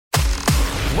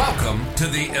Welcome to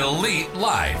the Elite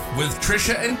Life with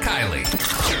Trisha and Kylie.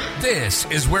 This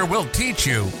is where we'll teach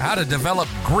you how to develop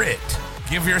grit,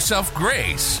 give yourself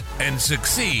grace, and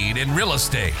succeed in real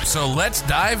estate. So let's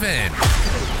dive in.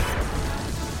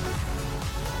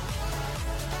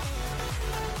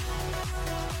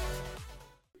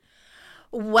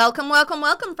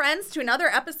 Welcome, friends, to another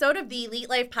episode of the Elite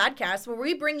Life Podcast, where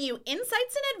we bring you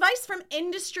insights and advice from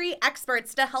industry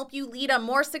experts to help you lead a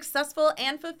more successful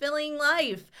and fulfilling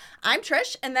life. I'm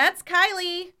Trish, and that's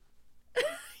Kylie.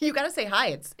 You gotta say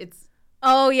hi. It's.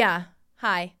 Oh yeah,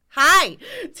 hi. Hi.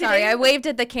 Sorry, I waved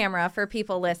at the camera for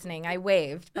people listening. I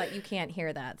waved, but you can't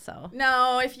hear that, so.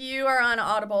 No, if you are on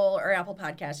Audible or Apple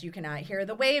Podcasts, you cannot hear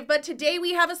the wave. But today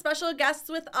we have a special guest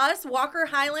with us, Walker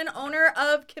Hyland, owner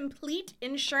of Complete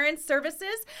Insurance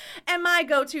Services, and my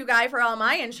go-to guy for all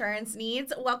my insurance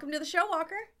needs. Welcome to the show,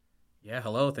 Walker. Yeah,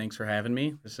 hello. Thanks for having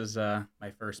me. This is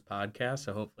my first podcast,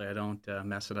 so hopefully I don't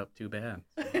mess it up too bad.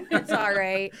 It's all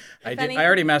right. I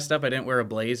already messed up. I didn't wear a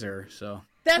blazer, so.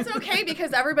 That's okay,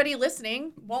 because everybody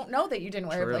listening won't know that you didn't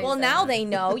wear a blazer. Well, now they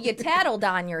know. You tattled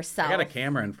on yourself. I got a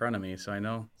camera in front of me, so I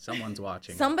know someone's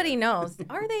watching. Somebody knows.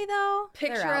 Are they, though?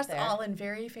 Picture us all in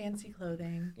very fancy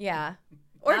clothing. Yeah.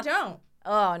 Or don't.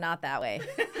 Oh, not that way.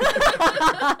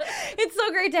 It's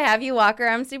so great to have you, Walker.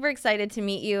 I'm super excited to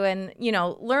meet you and,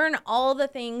 learn all the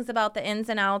things about the ins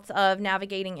and outs of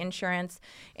navigating insurance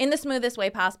in the smoothest way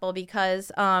possible,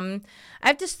 because I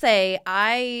have to say,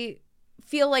 I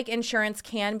feel like insurance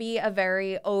can be a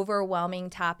very overwhelming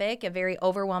topic, a very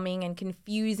overwhelming and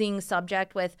confusing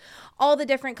subject with all the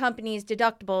different companies,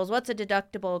 deductibles, what's a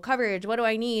deductible, coverage, what do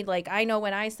I need? Like, I know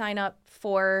when I sign up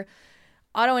for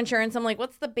auto insurance, I'm like,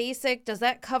 what's the basic? Does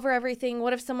that cover everything?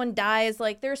 What if someone dies?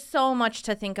 Like, there's so much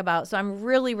to think about. So I'm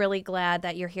really, really glad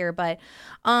that you're here. But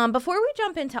before we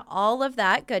jump into all of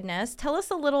that goodness, tell us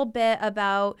a little bit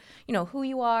about, who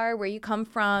you are, where you come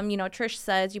from. Trish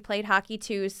says you played hockey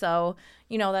too. So,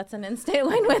 that's an instant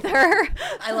win with her.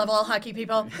 I love all hockey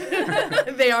people.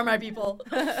 They are my people.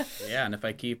 Yeah, and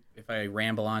if I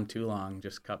ramble on too long,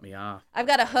 just cut me off. I've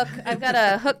got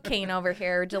a hook cane over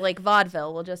here to like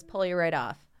vaudeville. We'll just pull you right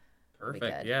off.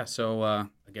 Perfect. Yeah. So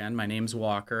again, my name's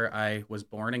Walker. I was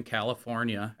born in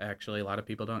California. Actually, a lot of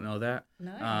people don't know that.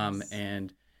 Nice.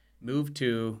 And moved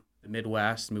to the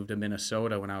Midwest, moved to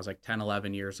Minnesota when I was like 10,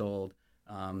 11 years old.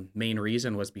 Main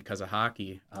reason was because of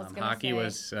hockey. Hockey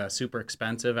was super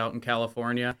expensive out in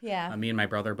California. Yeah. Me and my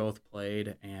brother both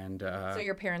played, and so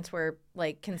your parents were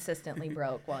like consistently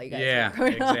broke while you guys yeah, were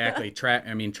growing up.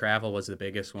 Exactly. Travel was the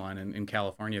biggest one, and in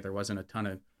California there wasn't a ton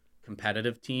of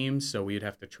competitive teams, so we'd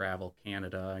have to travel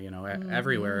Canada,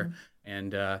 everywhere,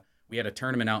 and we had a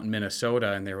tournament out in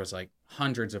Minnesota, and there was like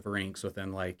hundreds of rinks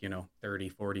within 30,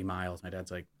 40 miles. My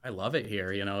dad's like, I love it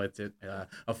here. It's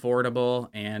affordable,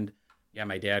 and yeah,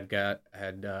 my dad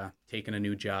had taken a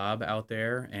new job out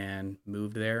there and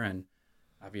moved there, and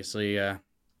obviously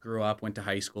grew up, went to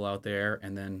high school out there,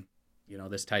 and then,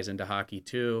 this ties into hockey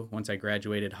too. Once I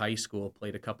graduated high school,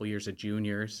 played a couple years of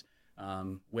juniors.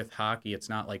 With hockey, it's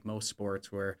not like most sports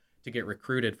where to get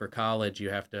recruited for college,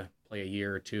 you have to play a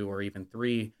year or two or even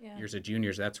 3 years of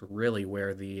juniors. That's really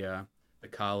where the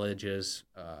colleges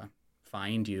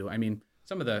find you. I mean,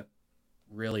 some of the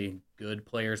really good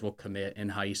players will commit in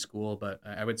high school, but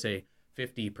I would say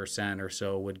 50% or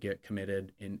so would get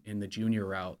committed in the junior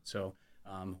route. So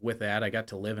with that, I got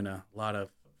to live in a lot of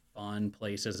fun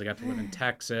places. I got to live in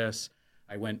Texas.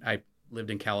 I lived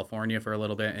in California for a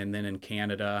little bit, and then in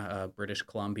Canada, British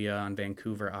Columbia, on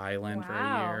Vancouver Island for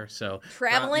a year. So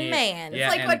traveling man.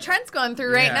 It's like what Trent's going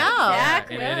through right now.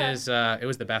 Exactly. And it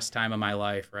was the best time of my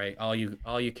life, right? All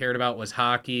you cared about was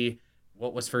hockey.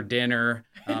 What was for dinner?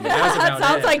 That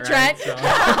sounds like right? Trent. So,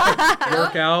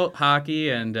 work out,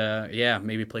 hockey, and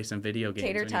maybe play some video games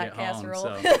Tater when tot you get casserole.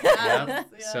 home.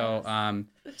 Yes.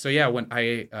 So when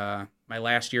I my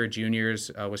last year of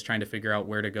juniors was trying to figure out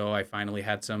where to go, I finally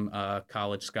had some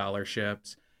college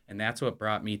scholarships, and that's what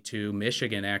brought me to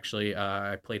Michigan. Actually,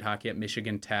 I played hockey at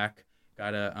Michigan Tech,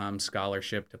 got a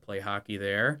scholarship to play hockey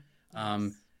there.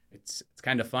 It's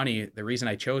kind of funny. The reason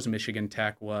I chose Michigan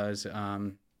Tech was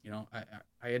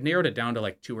I had narrowed it down to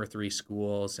like 2 or 3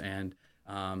 schools, and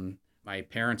my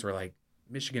parents were like,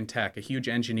 Michigan Tech, a huge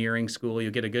engineering school.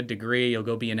 You'll get a good degree. You'll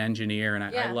go be an engineer. And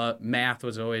I love math.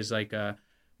 Was always like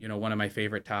one of my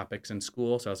favorite topics in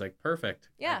school. So I was like, perfect.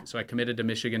 Yeah. So I committed to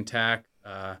Michigan Tech,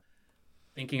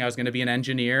 thinking I was going to be an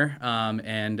engineer,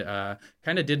 and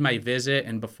kind of did my visit.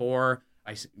 And before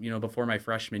my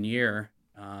freshman year,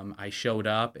 I showed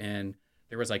up, and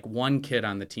there was like one kid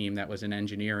on the team that was in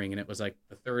engineering, and it was like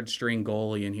the 3rd string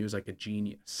goalie, and he was like a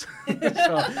genius. So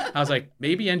I was like,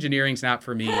 maybe engineering's not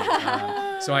for me.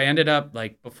 So I ended up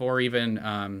like before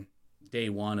even day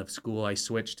one of school, I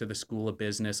switched to the School of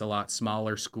Business, a lot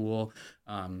smaller school.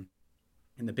 And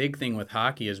the big thing with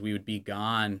hockey is we would be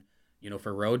gone,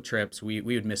 for road trips. We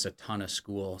would miss a ton of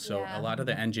school. So a lot of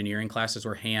the engineering classes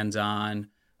were hands-on,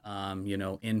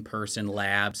 in-person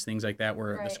labs, things like that,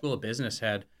 where the School of Business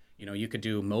had, you could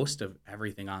do most of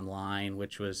everything online,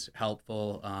 which was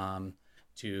helpful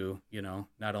to,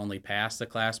 not only pass the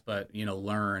class, but,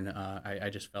 learn. I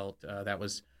just felt that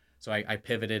was, so I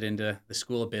pivoted into the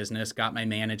School of Business, got my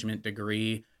management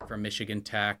degree from Michigan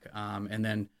Tech. And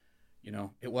then,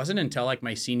 it wasn't until like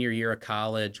my senior year of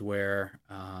college where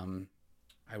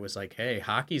I was like, hey,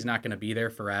 hockey's not going to be there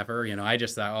forever. I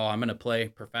just thought, I'm going to play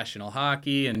professional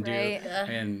hockey and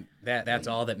and that's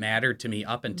all that mattered to me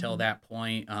up until that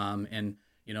point. And,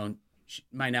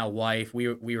 my now wife,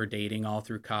 we were dating all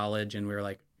through college,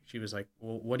 and she was like,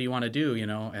 well, what do you want to do?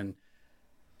 And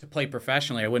to play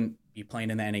professionally, I wouldn't be playing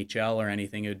in the NHL or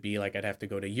anything. It would be like I'd have to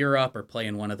go to Europe or play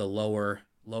in one of the lower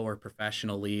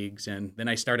professional leagues. And then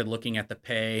I started looking at the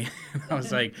pay. I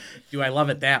was like, do I love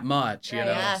it that much?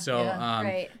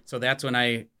 So that's when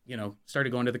I,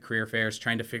 started going to the career fairs,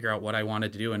 trying to figure out what I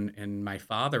wanted to do. And my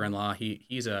father-in-law,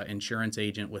 he's an insurance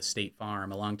agent with State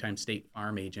Farm, a longtime State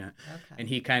Farm agent. Okay. And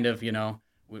he kind of,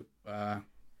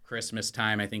 Christmas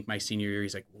time, I think my senior year,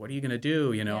 he's like, what are you going to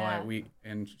do?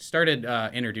 And started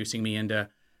introducing me into,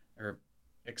 or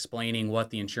explaining what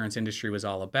the insurance industry was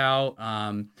all about.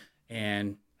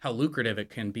 And how lucrative it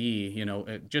can be,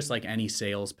 just like any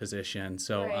sales position.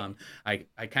 So I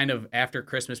kind of, after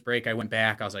Christmas break, I went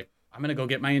back. I was like, I'm going to go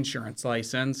get my insurance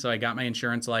license. So I got my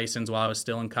insurance license while I was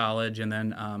still in college. And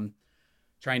then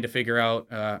trying to figure out,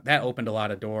 that opened a lot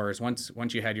of doors. Once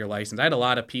you had your license, I had a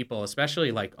lot of people,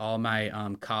 especially like all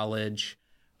my college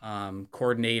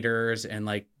coordinators and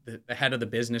like the head of the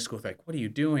business school, like, what are you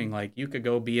doing? Like, you could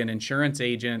go be an insurance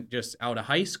agent just out of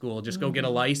high school, just go get a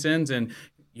license, and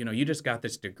you just got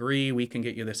this degree. We can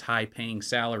get you this high-paying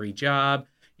salary job.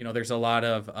 There's a lot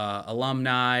of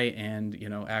alumni and,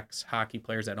 ex-hockey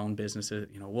players that own businesses.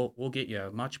 We'll get you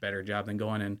a much better job than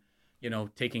going and,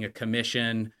 taking a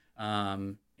commission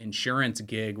insurance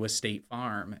gig with State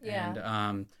Farm. Yeah.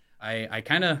 And I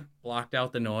kind of blocked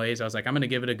out the noise. I was like, I'm going to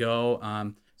give it a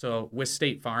go. So with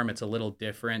State Farm, it's a little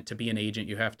different. To be an agent,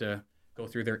 you have to go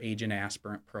through their agent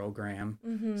aspirant program.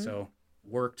 Mm-hmm. So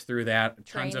worked through that,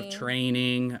 tons of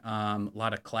training, a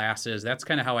lot of classes. That's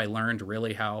kind of how I learned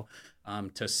really how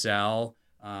to sell,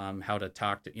 how to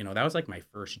talk to, that was like my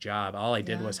first job. All I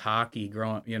did was hockey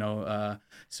growing,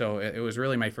 so it was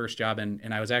really my first job.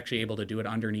 And I was actually able to do it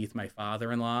underneath my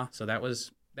father-in-law. So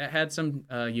that had some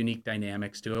unique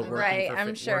dynamics to it.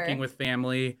 Working with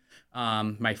family,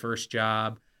 my first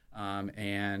job,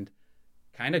 and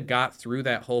kind of got through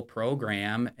that whole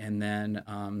program. And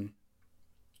then,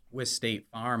 with State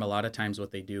Farm, a lot of times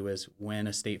what they do is when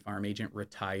a State Farm agent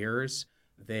retires,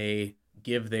 they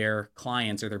give their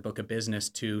clients or their book of business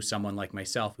to someone like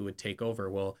myself who would take over.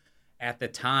 Well, at the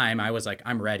time, I was like,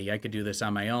 I'm ready. I could do this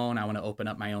on my own. I want to open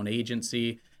up my own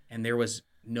agency. And there was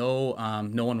no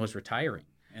one was retiring.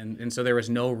 And so there was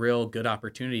no real good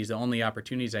opportunities. The only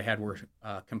opportunities I had were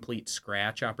complete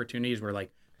scratch opportunities where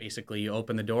like, basically, you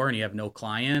open the door and you have no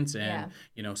clients and,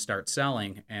 start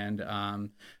selling.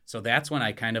 And so that's when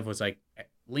I kind of was like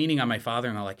leaning on my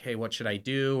father-in-law, like, hey, what should I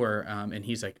do? Or and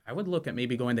he's like, I would look at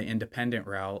maybe going the independent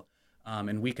route.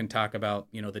 And we can talk about,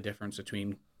 the difference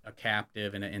between a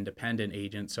captive and an independent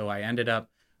agent. So I ended up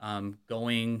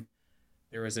going,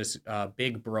 there was this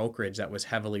big brokerage that was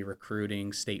heavily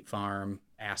recruiting State Farm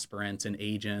aspirants and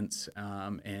agents.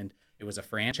 And it was a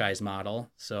franchise model.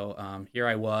 So here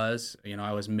I was,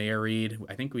 I was married.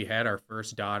 I think we had our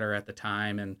first daughter at the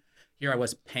time. And here I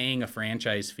was paying a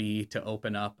franchise fee to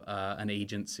open up an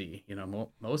agency.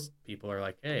 Most people are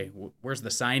like, hey, where's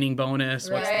the signing bonus?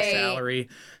 What's the salary?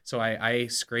 So I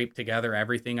scraped together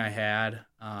everything I had,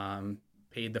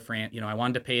 paid the I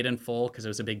wanted to pay it in full because it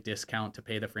was a big discount to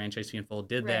pay the franchise fee in full.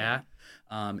 Did that,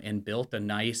 and built a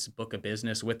nice book of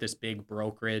business with this big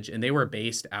brokerage, and they were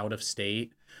based out of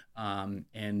state,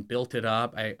 and built it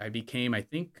up. I became, I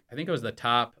think I was the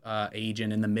top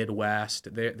agent in the Midwest.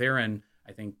 They're in,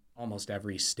 I think, almost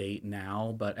every state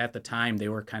now, but at the time they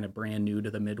were kind of brand new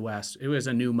to the Midwest. It was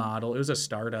a new model. It was a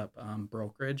startup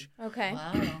brokerage. Okay.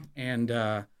 Wow. And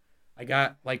I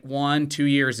got like 1-2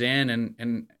 years in,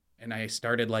 and I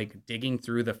started like digging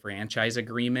through the franchise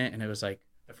agreement, and it was like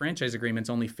the franchise agreement's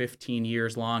only 15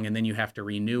 years long, and then you have to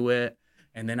renew it.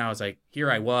 And then I was like, here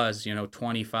I was,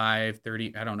 25,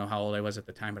 30, I don't know how old I was at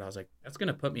the time, but I was like, that's going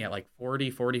to put me at like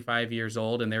 40, 45 years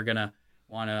old, and they're going to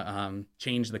want to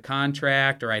change the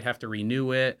contract, or I'd have to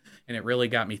renew it. And it really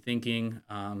got me thinking,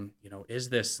 is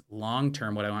this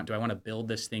long-term what I want? Do I want to build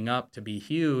this thing up to be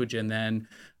huge and then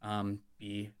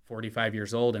be 45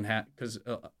 years old and because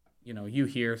you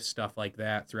hear stuff like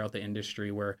that throughout the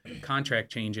industry where contract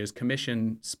changes,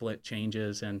 commission split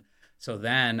changes. And so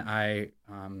then I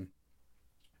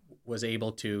was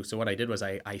able to, so what I did was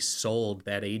I sold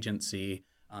that agency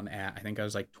I think I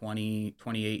was like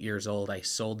 28 years old. I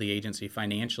sold the agency.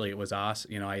 Financially, it was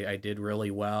awesome. I did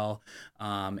really well.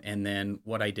 And then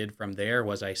what I did from there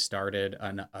was I started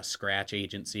a scratch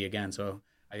agency again. So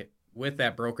with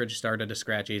that brokerage, started a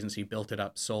scratch agency, built it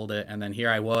up, sold it. And then here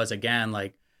I was again,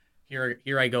 like,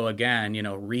 here I go again,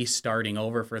 restarting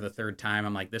over for the third time.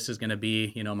 I'm like, this is going to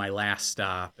be, my last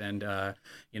stop. And,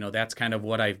 that's kind of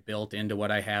what I've built into what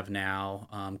I have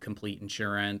now, Complete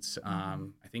Insurance.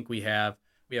 I think we have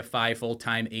 5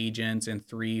 full-time agents and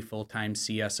 3 full-time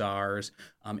CSRs.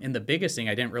 And the biggest thing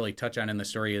I didn't really touch on in the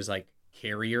story is like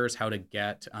carriers, how to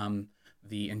get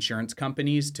the insurance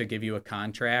companies to give you a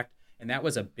contract. And that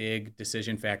was a big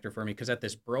decision factor for me because at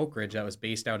this brokerage that was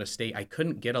based out of state, I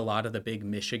couldn't get a lot of the big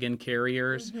Michigan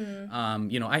carriers.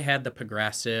 I had the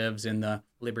Progressives and the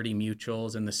Liberty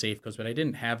Mutuals and the Safecos, but I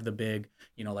didn't have the big,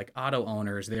 like Auto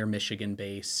Owners, they're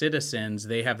Michigan-based. Citizens,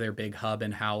 they have their big hub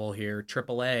in Howell here.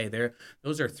 AAA,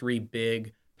 those are 3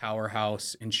 big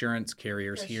powerhouse insurance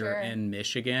carriers here in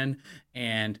Michigan.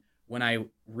 And when I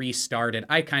restarted,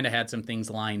 I kind of had some things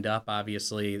lined up,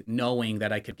 obviously, knowing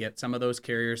that I could get some of those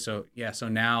carriers. So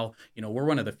now, we're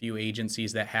one of the few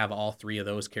agencies that have all 3 of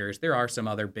those carriers. There are some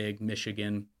other big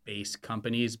Michigan-based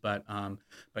companies, but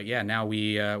now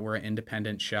we're an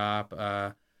independent shop,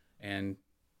 and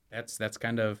that's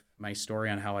kind of my story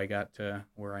on how I got to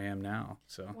where I am now.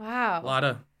 So wow, a lot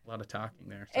of talking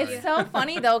there. Sorry. It's so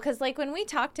funny though, because like when we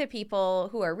talk to people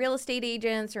who are real estate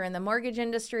agents or in the mortgage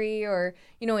industry or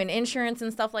in insurance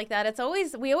and stuff like that,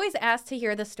 we always ask to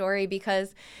hear the story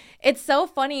because it's so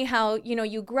funny how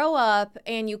you grow up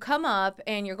and you come up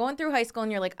and you're going through high school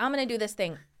and you're like, I'm gonna do this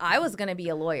thing. I was gonna be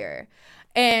a lawyer.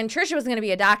 And Trisha was going to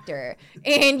be a doctor,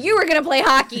 and you were going to play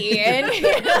hockey, and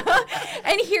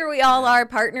and here we all are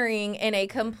partnering in a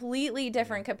completely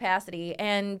different capacity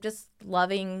and just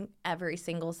loving every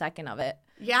single second of it.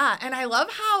 Yeah, and I love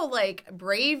how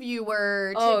brave you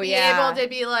were to be able to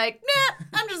be like, nah,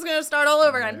 I'm just gonna start all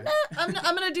over again. Nah,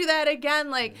 I'm gonna do that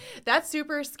again. That's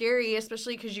super scary,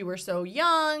 especially because you were so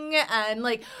young. And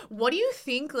what do you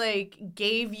think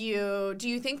gave you? Do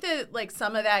you think that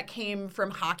some of that came from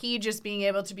hockey, just being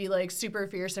able to be super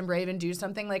fierce and brave and do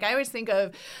something? I always think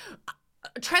of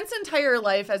Trent's entire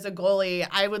life as a goalie.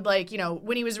 I would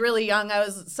when he was really young,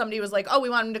 somebody was like, oh,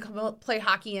 we want him to come play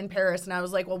hockey in Paris. And I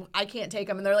was like, well, I can't take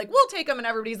him. And they're like, we'll take him. And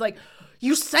everybody's like,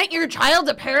 you sent your child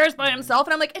to Paris by himself?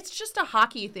 And I'm like, it's just a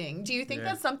hockey thing. Do you think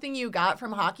that's something you got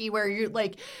from hockey where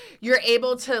you're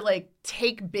able to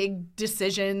take big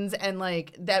decisions and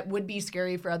that would be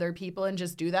scary for other people and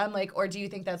just do them? Or do you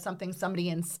think that's something somebody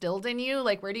instilled in you?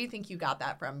 Where do you think you got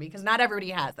that from? Because not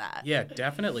everybody has that. Yeah,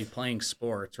 definitely playing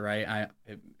sports, right?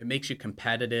 It makes you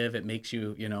competitive. It makes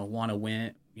you, want to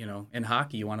win. In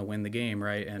hockey, you want to win the game,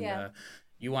 right? And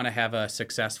you want to have a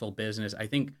successful business. I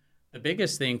think the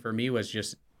biggest thing for me was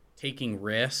just taking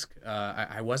risk.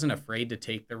 I wasn't afraid to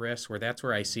take the risk. That's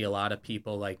where I see a lot of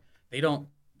people they don't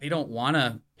want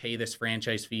to pay this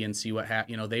franchise fee and see what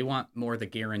happens. They want more the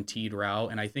guaranteed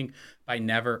route. And I think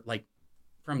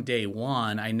from day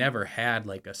one, I never had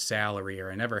a salary, or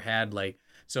I never had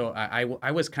so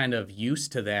I was kind of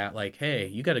used to that. Hey,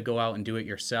 you got to go out and do it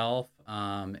yourself.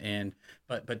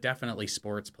 But definitely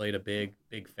sports played a big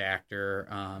factor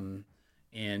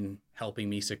in helping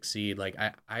me succeed.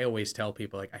 I always tell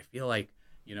people, I feel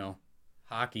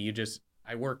hockey,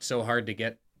 I worked so hard to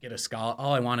get a scholar.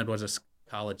 All I wanted was a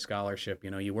college scholarship.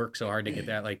 You work so hard to get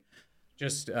that,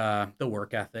 just the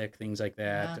work ethic, things like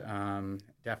that,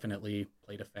 definitely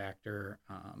played a factor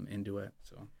into it.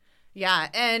 So. Yeah,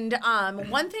 and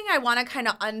one thing I want to kind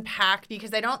of unpack,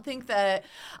 because I don't think that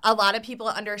a lot of people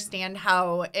understand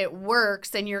how it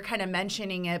works, and you're kind of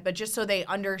mentioning it, but just so they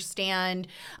understand,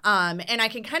 and I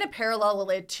can kind of parallel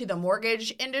it to the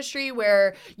mortgage industry,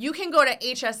 where you can go to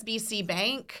HSBC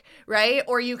Bank, right?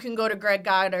 Or you can go to Greg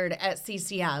Goddard at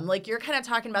CCM. You're kind of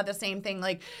talking about the same thing.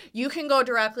 You can go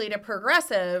directly to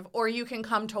Progressive, or you can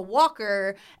come to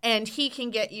Walker, and he can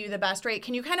get you the best rate.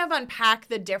 Can you kind of unpack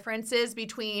the differences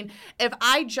between if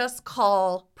I just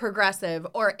call Progressive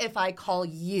or if I call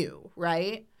you,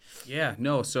 right? Yeah,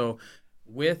 no. So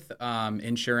with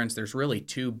insurance, there's really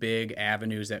 2 big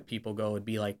avenues that people go. Would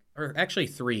be or actually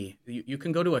 3. You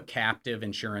can go to a captive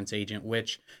insurance agent,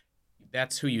 which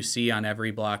that's who you see on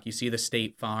every block. You see the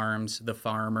State Farms, the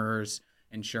Farmers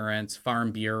Insurance,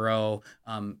 Farm Bureau.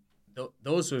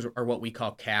 Those are what we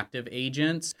call captive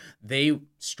agents. They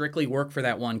strictly work for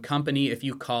that one company. If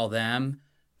you call them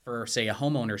for, say, a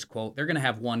homeowner's quote, they're going to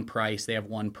have one price. They have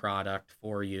one product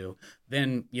for you.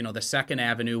 Then, the second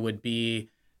avenue would be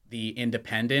the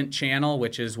independent channel,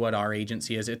 which is what our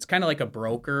agency is. It's kind of like a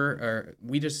broker, or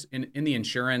we just, in the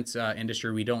insurance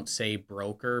industry, we don't say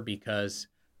broker because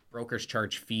brokers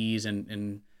charge fees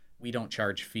and we don't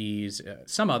charge fees.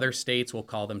 Some other states will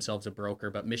call themselves a broker,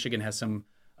 but Michigan has some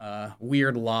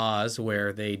weird laws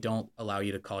where they don't allow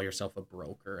you to call yourself a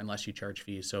broker unless you charge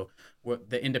fees. So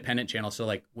the independent channel. So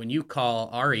like when you call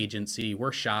our agency,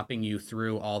 we're shopping you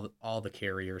through all the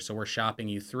carriers. So we're shopping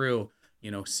you through,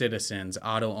 Citizens,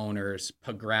 auto owners,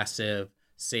 Progressive,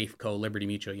 Safeco, Liberty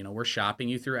Mutual. We're shopping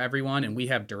you through everyone, and we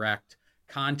have direct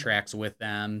contracts with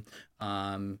them.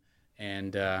 And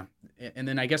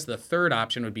then I guess the third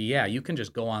option would be, you can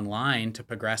just go online to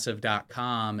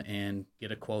progressive.com and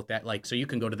get a quote so you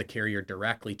can go to the carrier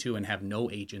directly too and have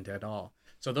no agent at all.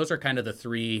 So those are kind of the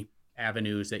three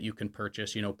avenues that you can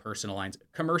purchase, personal lines.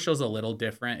 Commercial's a little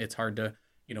different. It's hard to,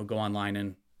 go online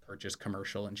and purchase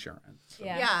commercial insurance. So.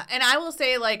 Yeah. And I will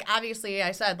say, obviously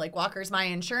I said, Walker's my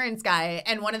insurance guy.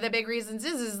 And one of the big reasons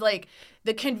is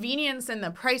the convenience and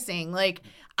the pricing.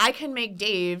 I can make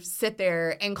Dave sit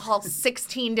there and call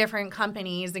 16 different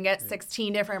companies and get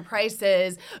 16 different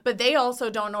prices, but they also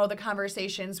don't know the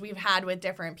conversations we've had with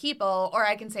different people. Or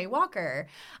I can say, Walker,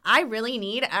 I really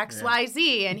need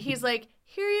XYZ. And he's like,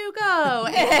 here you go.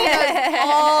 And he does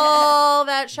all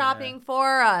that shopping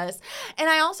for us. And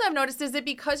I also have noticed, is it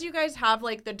because you guys have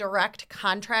the direct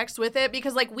contracts with it?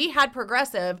 Because we had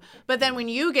Progressive, but then when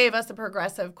you gave us a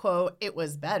Progressive quote, it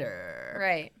was better.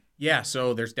 Right. Yeah.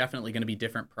 So there's definitely going to be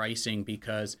different pricing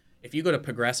because if you go to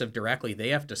Progressive directly, they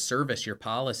have to service your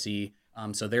policy.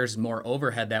 So there's more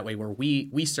overhead that way where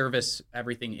we service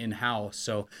everything in-house.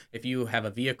 So if you have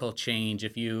a vehicle change,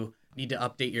 if you need to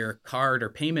update your card or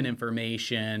payment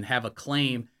information, have a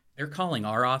claim, they're calling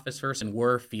our office first and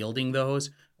we're fielding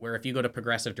those. Where if you go to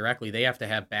Progressive directly, they have to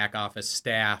have back office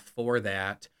staff for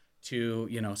that to,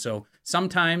 so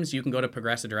sometimes you can go to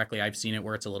Progressive directly. I've seen it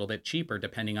where it's a little bit cheaper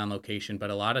depending on location,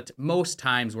 but most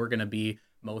times we're going to be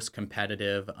most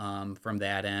competitive from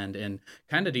that end. And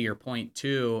kind of to your point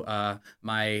too,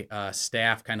 my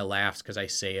staff kind of laughs because I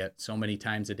say it so many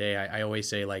times a day. I always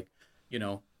say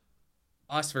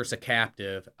us versus a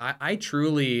captive. I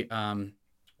truly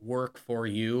work for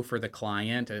you, for the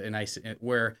client, and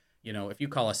if you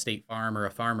call a State Farm or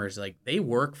a Farmers, they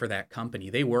work for that company.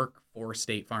 They work for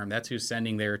State Farm. That's who's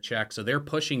sending their check. So they're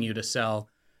pushing you to sell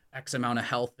X amount of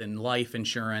health and life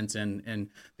insurance, and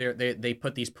they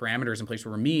put these parameters in place.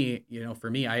 For me,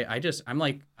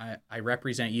 I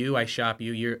represent you. I shop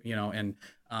you. And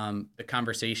the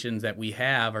conversations that we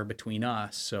have are between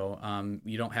us. So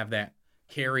you don't have that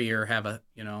carrier have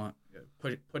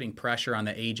putting pressure on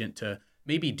the agent to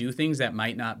maybe do things that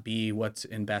might not be what's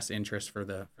in best interest for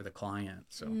the client.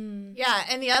 So yeah,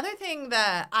 and the other thing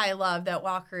that I love that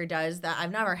Walker does that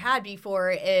I've never had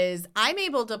before is I'm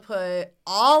able to put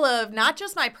all of not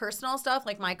just my personal stuff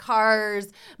like my cars,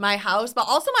 my house, but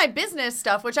also my business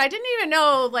stuff, which I didn't even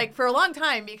know for a long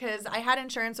time because I had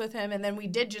insurance with him and then we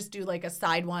did just do a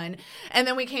side one. And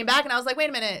then we came back and I was like, wait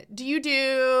a minute, do you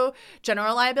do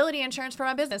general liability insurance for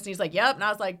my business? And he's like, yep. And I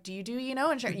was like, do you do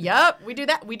insurance? Yep, we do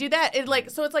that. We do that.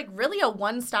 So it's really a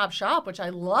one-stop shop, which I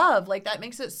love. That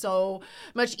makes it so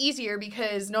much easier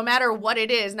because no matter what it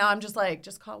is, now I'm just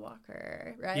just call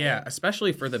Walker, right? Yeah,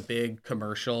 especially for the big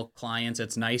commercial clients,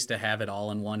 it's nice to have it all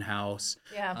in one house.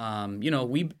 Yeah.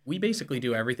 We basically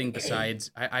do everything besides,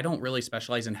 I don't really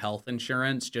specialize in health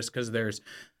insurance just because there's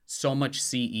so much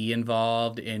CE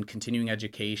involved in continuing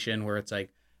education where it's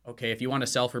okay, if you want to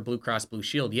sell for Blue Cross Blue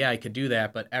Shield, I could do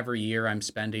that. But every year I'm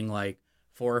spending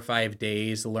 4 or 5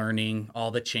 days learning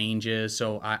all the changes.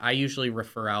 So I usually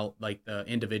refer out the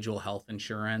individual health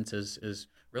insurance is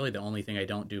really the only thing I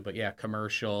don't do. But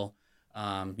commercial,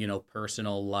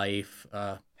 personal life,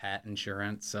 pet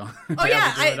insurance. So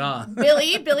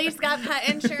Billy's got pet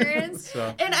insurance.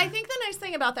 So. And I think the nice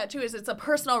thing about that too is it's a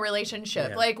personal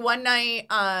relationship. Yeah. One night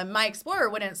my Explorer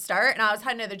wouldn't start and I was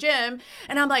heading to the gym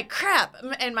and I'm like, crap.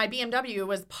 And my BMW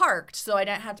was parked so I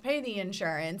didn't have to pay the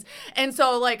insurance. And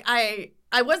so I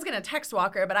I was going to text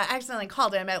Walker, but I accidentally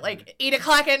called him at like 8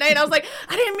 o'clock at night. I was like,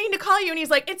 I didn't mean to call you. And he's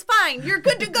like, it's fine. You're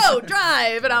good to go.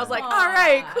 Drive. And I was like, all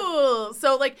right, cool.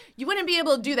 So like you wouldn't be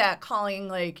able to do that calling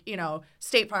like,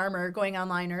 State Farm or going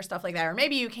online or stuff like that. Or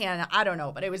maybe you can. I don't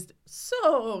know. But it was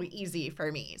so easy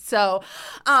for me. So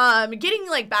getting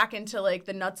like back into like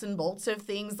the nuts and bolts of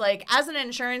things, like as an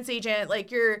insurance agent,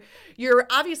 like you're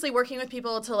obviously working with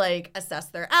people to like assess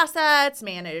their assets,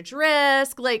 manage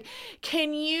risk. Like,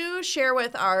 can you share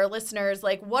with our listeners,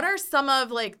 like, what are some of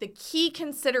like the key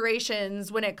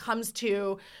considerations when it comes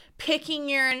to picking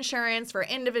your insurance for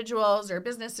individuals or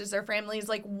businesses or families?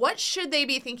 Like, what should they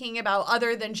be thinking about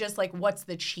other than just like what's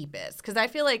the cheapest? Because I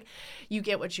feel like you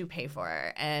get what you pay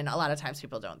for, and a lot of times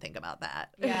people don't think about that.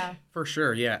 Yeah, for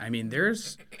sure. Yeah, I mean,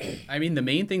 the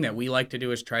main thing that we like to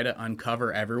do is try to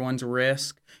uncover everyone's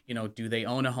risk. Do they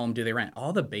own a home? Do they rent?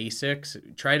 All the basics.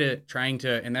 Trying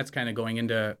to, and that's kind of going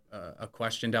into a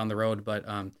question down the road, but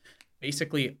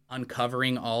basically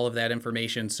uncovering all of that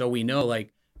information so we know,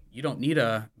 like, you don't need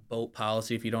a boat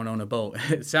policy if you don't own a boat.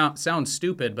 It sounds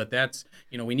stupid, but that's,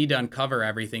 we need to uncover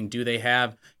everything. Do they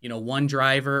have, one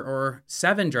driver or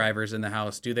 7 drivers in the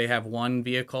house? Do they have 1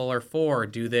 vehicle or 4?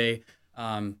 Do they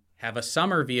have a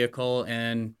summer vehicle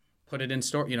and put it in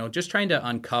store? Just trying to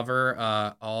uncover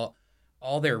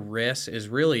all their risks is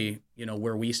really,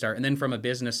 where we start. And then from a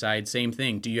business side, same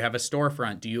thing. Do you have a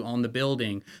storefront? Do you own the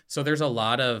building? So there's a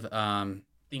lot of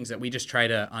things that we just try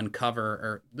to uncover,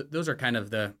 or those are kind of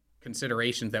the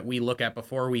considerations that we look at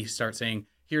before we start saying,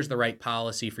 here's the right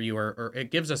policy for you, or it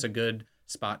gives us a good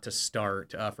spot to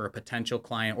start for a potential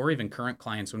client or even current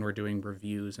clients when we're doing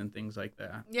reviews and things like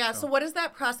that. Yeah. So what does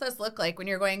that process look like when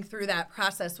you're going through that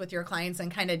process with your clients and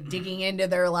kind of digging into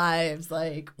their lives?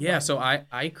 Like, yeah. So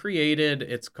I created,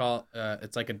 it's called,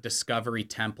 it's like a discovery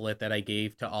template that I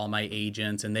gave to all my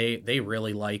agents, and they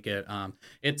really like it.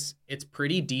 It's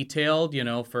pretty detailed,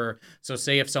 so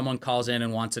say if someone calls in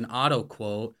and wants an auto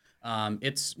quote,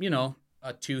 it's,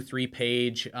 a 2-3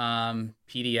 page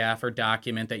PDF or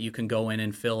document that you can go in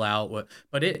and fill out.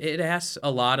 But it asks a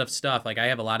lot of stuff. Like, I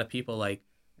have a lot of people like,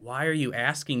 why are you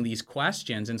asking these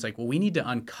questions? And it's like, well, we need to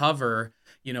uncover,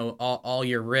 all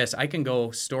your risks. I can go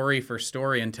story for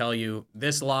story and tell you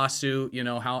this lawsuit,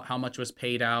 how much was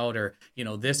paid out, or,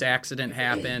 this accident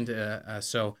happened.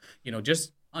 So,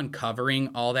 just uncovering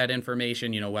all that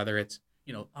information, whether it's,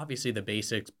 obviously the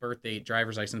basics, birth date,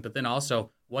 driver's license, but then also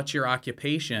what's your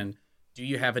occupation? Do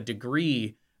you have a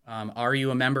degree? Are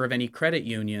you a member of any credit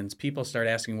unions? People start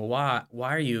asking, well,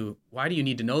 why do you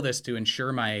need to know this to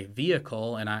insure my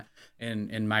vehicle?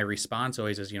 And my response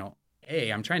always is,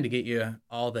 hey, I'm trying to get you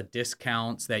all the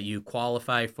discounts that you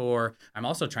qualify for. I'm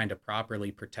also trying to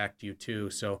properly protect you too.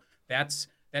 So that's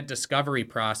that discovery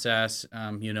process.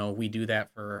 We do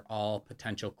that for all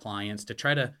potential clients to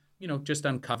try to, just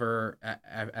uncover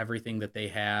everything that they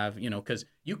have, because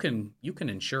you can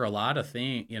insure a lot of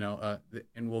things,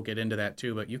 and we'll get into that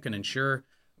too, but you can insure,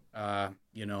 a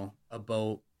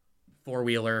boat,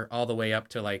 4-wheeler, all the way up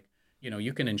to like,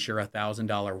 you can insure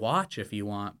 $1,000 watch if you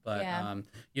want, but,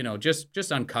 yeah.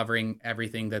 Just uncovering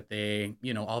everything that they,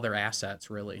 all their assets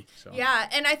really. So. Yeah.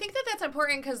 And I think that that's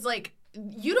important because like,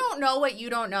 you don't know what you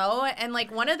don't know. And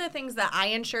like one of the things that I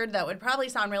insured that would probably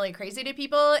sound really crazy to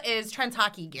people is Trent's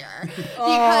hockey gear.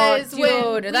 Because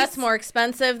that's more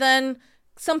expensive than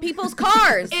some people's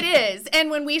cars. It is.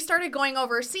 And when we started going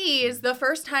overseas, the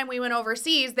first time we went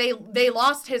overseas, they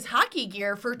lost his hockey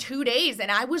gear for 2 days,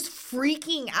 and I was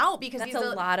freaking out because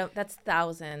that's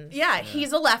thousands. Yeah,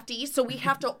 he's a lefty, so we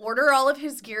have to order all of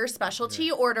his gear, specialty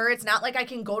order. It's not like I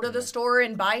can go to the store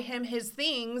and buy him his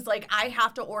things. Like, I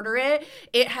have to order it.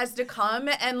 It has to come,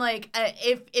 and like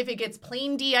if it gets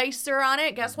plain de-icer on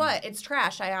it, guess what? It's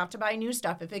trash. I have to buy new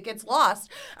stuff. If it gets lost,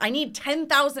 I need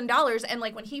 $10,000. And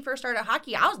like when he first started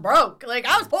hockey, I was broke. Like,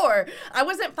 I was poor. I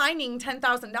wasn't finding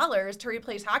 $10,000 to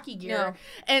replace hockey gear. No.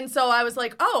 And so I was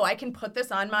like, oh, I can put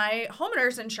this on my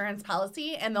homeowner's insurance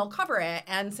policy and they'll cover it.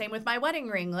 And same with my wedding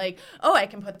ring. Like, oh, I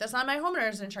can put this on my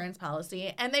homeowner's insurance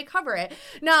policy and they cover it.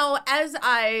 Now, as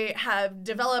I have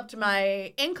developed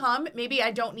my income, maybe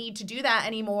I don't need to do that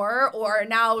anymore. Or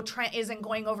now Trent isn't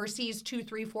going overseas 2,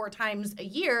 3, 4 times a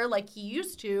year like he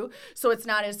used to. So it's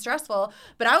not as stressful.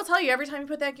 But I will tell you, every time you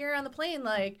put that gear on the plane,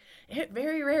 like, it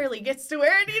very rarely gets to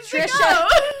where it needs to go.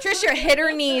 Trisha hit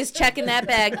her knees checking that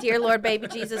bag. Dear Lord, baby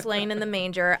Jesus laying in the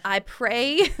manger. I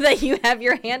pray that you have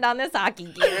your hand on this hockey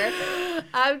gear.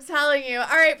 I'm telling you. All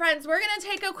right, friends, we're going to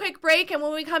take a quick break. And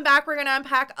when we come back, we're going to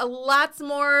unpack lots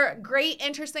more great,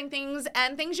 interesting things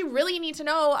and things you really need to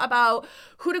know about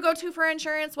who to go to for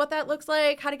insurance, what that looks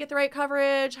like, how to get the right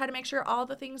coverage, how to make sure all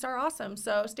the things are awesome.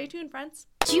 So stay tuned, friends.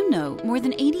 Did you know more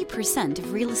than 80%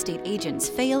 of real estate agents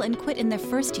fail and quit in their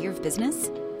first year of business?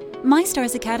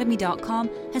 MyStarsAcademy.com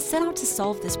has set out to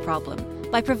solve this problem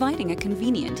by providing a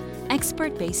convenient,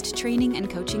 expert-based training and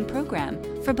coaching program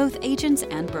for both agents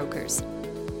and brokers.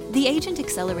 The Agent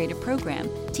Accelerator program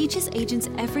teaches agents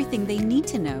everything they need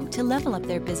to know to level up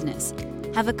their business,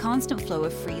 have a constant flow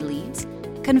of free leads,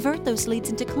 convert those leads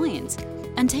into clients,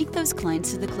 and take those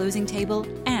clients to the closing table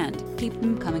and keep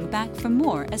them coming back for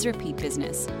more as repeat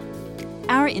business.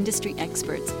 Our industry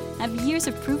experts have years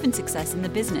of proven success in the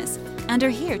business and are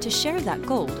here to share that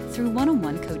gold through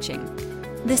one-on-one coaching.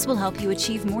 This will help you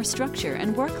achieve more structure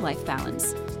and work-life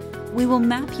balance. We will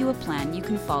map you a plan you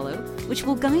can follow, which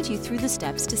will guide you through the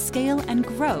steps to scale and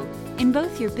grow in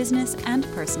both your business and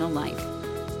personal life.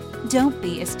 Don't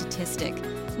be a statistic.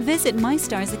 Visit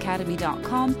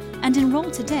MyStarsAcademy.com and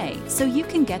enroll today so you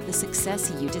can get the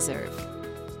success you deserve.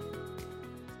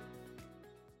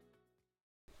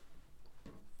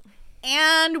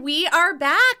 And we are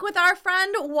back with our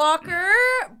friend Walker,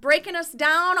 breaking us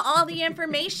down all the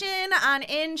information on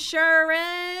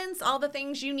insurance, all the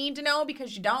things you need to know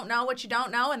because you don't know what you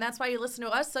don't know, and that's why you listen to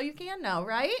us so you can know,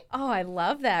 right? Oh, I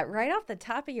love that. Right off the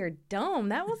top of your dome.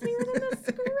 That wasn't even in the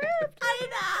script. I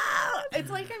know.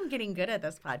 It's like I'm getting good at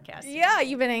this podcast. Yeah,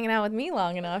 you've been hanging out with me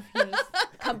long enough. You're just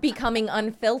becoming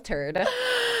unfiltered.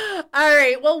 All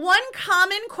right. Well, one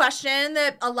common question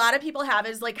that a lot of people have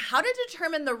is like how to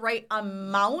determine the right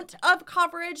amount of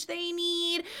coverage they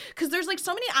need. Because there's like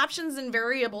so many options and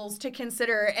variables to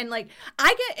consider. And like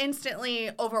I get instantly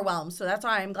overwhelmed. So that's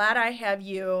why I'm glad I have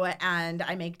you and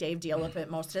I make Dave deal with it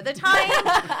most of the time.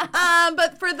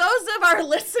 But for those of our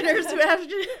listeners who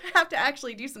have to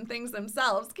actually do some things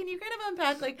themselves, can you kind of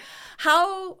unpack like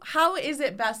how is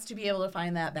it best to be able to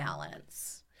find that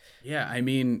balance? Yeah, I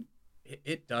mean,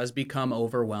 it does become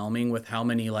overwhelming with how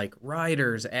many like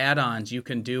riders, add-ons you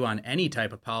can do on any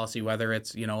type of policy, whether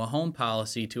it's, a home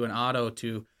policy to an auto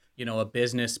to, a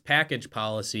business package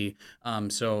policy.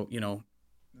 The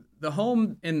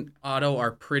home and auto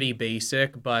are pretty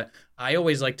basic, but I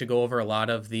always like to go over a lot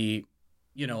of the,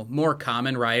 more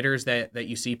common riders that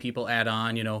you see people add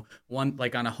on, one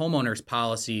like on a homeowner's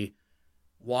policy,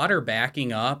 water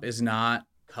backing up is not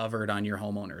covered on your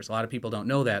homeowners. A lot of people don't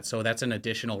know that. So that's an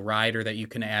additional rider that you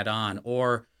can add on.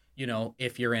 Or,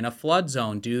 if you're in a flood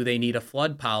zone, do they need a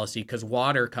flood policy? Because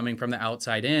water coming from the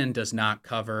outside in is not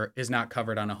covered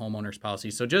on a homeowner's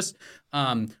policy. So just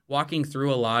walking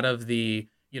through a lot of the,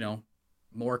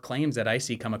 more claims that I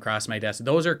see come across my desk.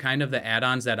 Those are kind of the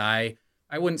add-ons that I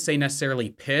wouldn't say necessarily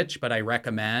pitch, but I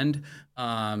recommend.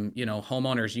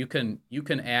 Homeowners, you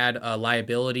can add a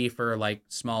liability for like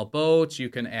small boats. You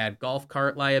can add golf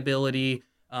cart liability.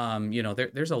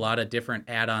 There's a lot of different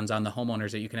add-ons on the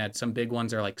homeowners that you can add. Some big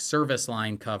ones are like service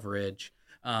line coverage.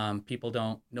 People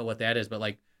don't know what that is, but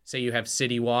like say you have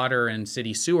city water and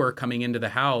city sewer coming into the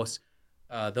house,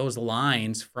 those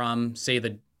lines from say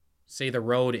the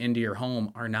road into your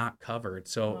home are not covered.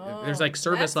 So there's like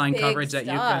service line coverage that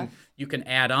you can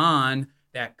add on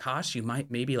that costs you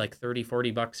maybe like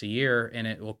 $30-$40 a year, and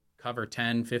it will cover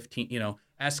 10, 15,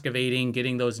 excavating,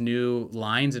 getting those new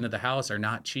lines into the house are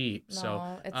not cheap. No,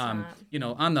 so, it's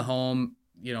not. On the home,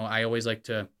 I always like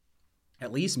to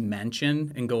at least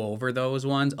mention and go over those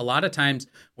ones. A lot of times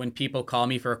when people call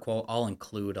me for a quote, I'll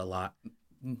include a lot,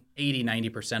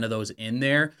 80-90% of those in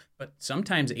there, but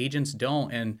sometimes agents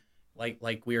don't. And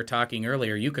like we were talking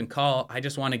earlier, you can call, I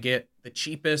just want to get the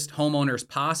cheapest homeowners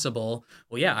possible.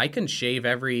 Well, yeah, I can shave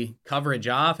every coverage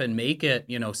off and make it,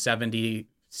 $70,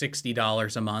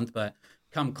 $60 a month. But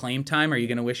come claim time, are you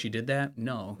going to wish you did that?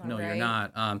 No, Right. You're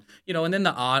not. And then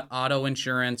the auto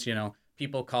insurance,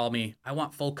 people call me, I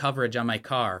want full coverage on my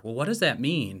car. Well, what does that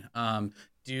mean?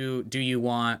 Do you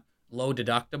want low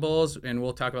deductibles? And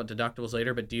we'll talk about deductibles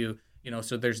later, but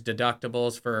so there's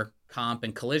deductibles for comp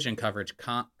and collision coverage.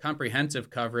 Comprehensive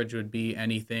coverage would be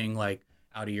anything like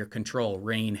out of your control,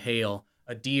 rain, hail,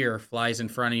 a deer flies in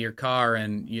front of your car,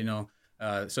 and,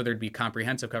 so there'd be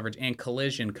comprehensive coverage and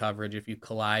collision coverage if you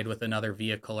collide with another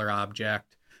vehicle or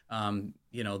object.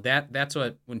 That's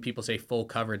what, when people say full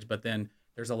coverage, but then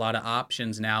there's a lot of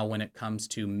options now when it comes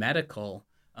to medical.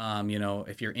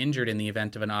 If you're injured in the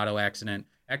event of an auto accident,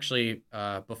 actually,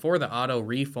 before the auto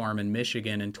reform in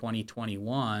Michigan in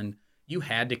 2021, you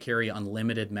had to carry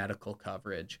unlimited medical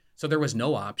coverage. So there was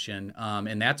no option.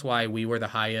 And that's why we were the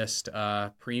highest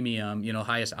premium,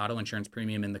 highest auto insurance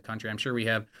premium in the country. I'm sure we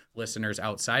have listeners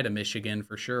outside of Michigan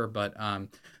for sure. But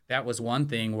that was one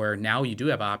thing where now you do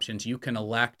have options. You can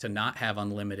elect to not have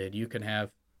unlimited. You can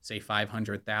have, say,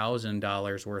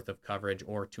 $500,000 worth of coverage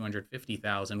or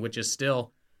 $250,000, which is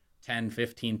still 10,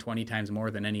 15, 20 times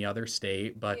more than any other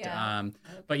state. But Yeah.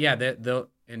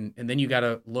 and then you got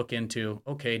to look into,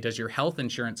 okay, does your health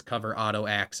insurance cover auto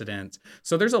accidents?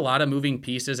 So there's a lot of moving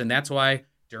pieces, and that's why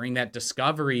during that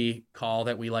discovery call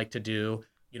that we like to do,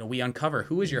 we uncover,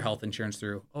 who is your health insurance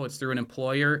through? Oh, it's through an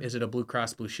employer. Is it a Blue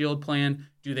Cross Blue Shield plan?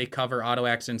 Do they cover auto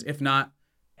accidents? If not,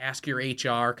 ask your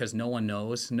HR, because no one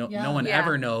knows. No one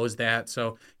ever knows that.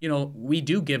 So, we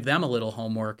do give them a little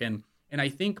homework. And I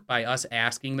think by us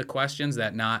asking the questions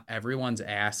that not everyone's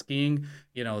asking,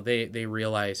 they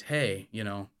realize, hey,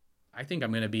 I think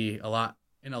I'm going to be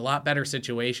in a lot better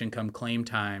situation come claim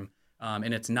time.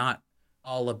 And it's not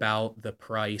all about the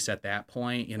price at that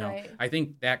point. Right. I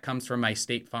think that comes from my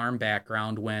State Farm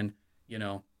background when,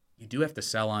 you do have to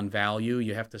sell on value.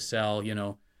 You have to sell,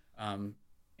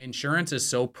 insurance is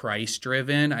so price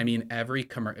driven. I mean,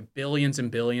 billions and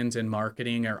billions in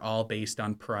marketing are all based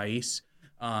on price.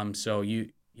 So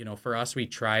for us, we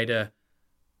try to,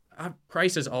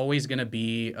 price is always going to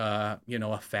be, a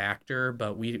factor,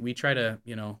 but we try to,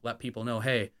 let people know,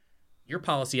 hey, your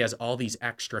policy has all these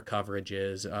extra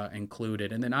coverages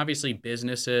included. And then obviously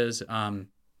businesses,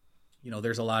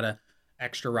 there's a lot of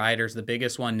extra riders. The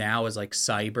biggest one now is like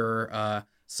cyber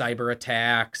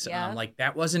attacks. Yeah. Like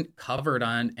that wasn't covered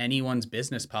on anyone's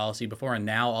business policy before. And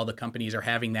now all the companies are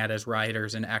having that as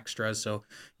riders and extras. So,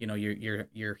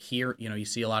 you're here, you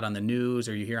see a lot on the news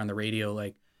or you hear on the radio,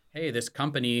 like, hey, this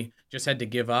company just had to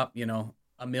give up,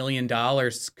 $1 million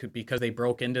because they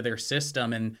broke into their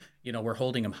system, and we're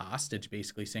holding them hostage,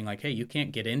 basically saying like, hey, you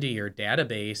can't get into your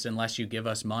database unless you give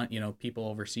us money. People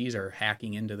overseas are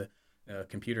hacking into the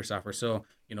computer software. So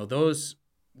those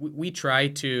we try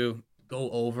to go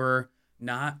over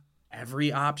not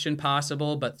every option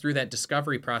possible, but through that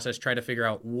discovery process, try to figure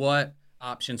out what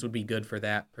options would be good for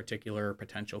that particular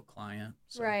potential client.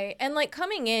 So. Right. And like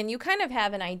coming in, you kind of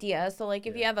have an idea. So like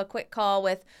if you have a quick call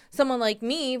with someone like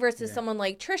me versus someone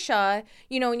like Trisha,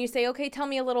 and you say, okay, tell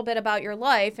me a little bit about your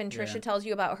life, and Trisha tells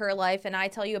you about her life and I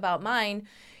tell you about mine,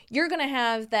 you're going to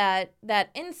have that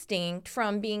instinct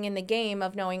from being in the game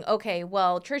of knowing, okay,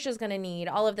 well, Trisha's going to need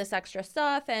all of this extra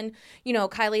stuff, and,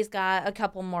 Kylie's got a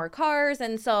couple more cars.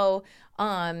 And so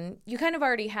you kind of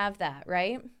already have that,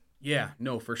 right? Yeah,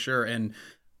 no, for sure. And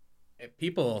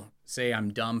people say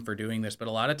I'm dumb for doing this, but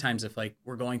a lot of times if like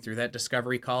we're going through that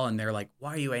discovery call and they're like,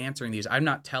 why are you answering these? I'm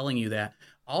not telling you that.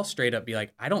 I'll straight up be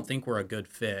like, I don't think we're a good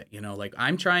fit. Like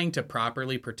I'm trying to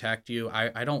properly protect you.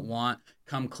 I don't want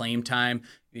come claim time,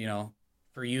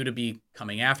 for you to be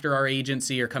coming after our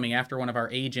agency or coming after one of our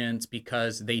agents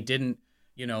because they didn't,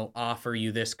 offer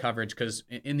you this coverage. Because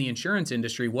in the insurance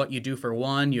industry, what you do for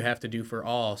one, you have to do for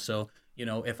all. So,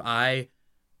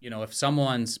 if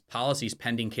someone's policy is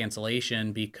pending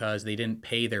cancellation because they didn't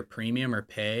pay their premium or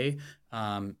pay,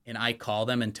 and I call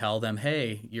them and tell them,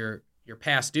 hey, you're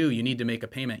past due, you need to make a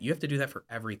payment. You have to do that for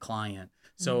every client.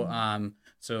 So,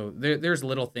 so there's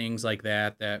little things like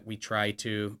that we try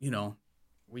to,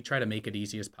 make it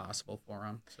easy as possible for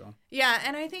them. So yeah,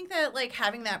 and I think that like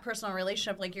having that personal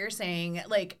relationship, like you're saying,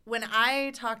 like when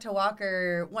I talked to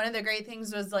Walker, one of the great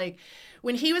things was like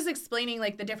when he was explaining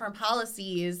like the different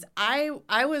policies, I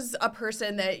was a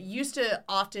person that used to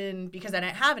often, because I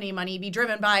didn't have any money, be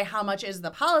driven by how much is the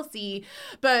policy.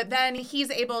 But then he's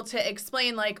able to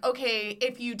explain like, okay,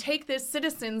 if you take this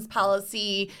citizens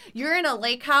policy, you're in a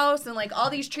lake house and like all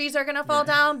these trees are going to fall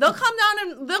down. They'll come down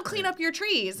and they'll clean up your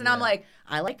trees. And I'm like,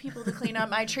 I like people to clean up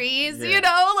my trees,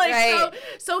 Right.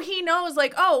 So he knows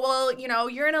like, oh, well,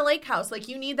 you're in a lake house. Like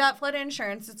you need that flood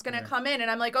insurance. It's going to come in.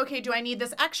 And I'm like, okay, do I need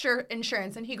this extra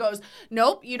insurance? And he goes,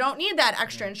 nope, you don't need that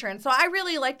extra insurance. So I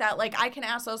really like that. Like I can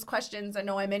ask those questions and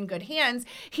know I'm in good hands.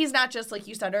 He's not just like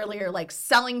you said earlier, like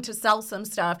selling to sell some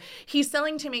stuff. He's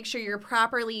selling to make sure you're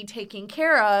properly taken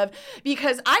care of,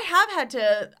 because I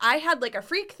had like a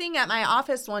freak thing at my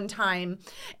office one time,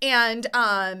 and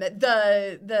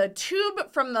the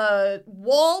tube from the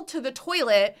wall to the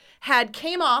toilet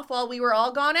came off while we were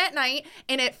all gone at night,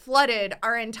 and it flooded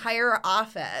our entire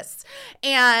office.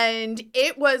 And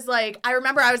it was like, I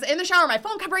remember I was in the shower, my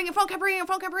phone kept ringing.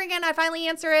 I finally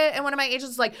answer it, and one of my agents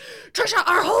was like, Trisha,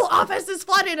 our whole office is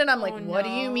flooded. And I'm like, what do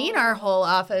you mean our whole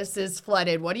office is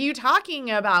flooded? What are you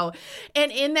talking about?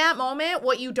 And in that moment,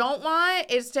 what you don't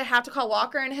want is to have to call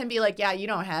Walker and him be like, yeah, you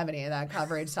don't have any of that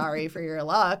coverage. Sorry for your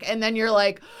luck. And then you're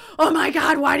like, oh my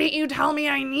God, why didn't you tell tell me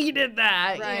I needed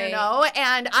that, Right. you know?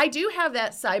 And I do have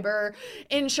that cyber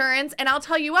insurance. And I'll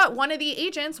tell you what, one of the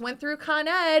agents went through Con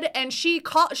Ed and she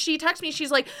texted me.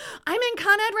 She's like, I'm in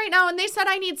Con Ed right now and they said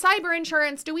I need cyber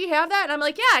insurance. Do we have that? And I'm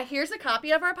like, yeah, here's a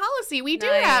copy of our policy. We do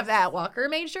Nice. have that. Walker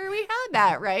made sure we had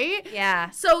that, right?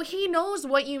 Yeah. So he knows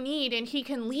what you need and he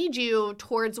can lead you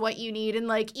towards what you need. And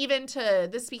like, even to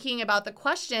the speaking about the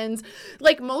questions,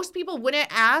 like most people wouldn't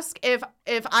ask if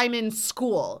I'm in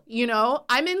school, you know,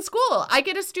 I'm in school, I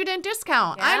get a student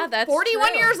discount. Yeah, I'm that's 41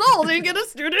 true. years old and get a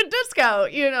student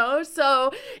discount, you know?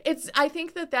 So I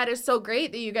think that is so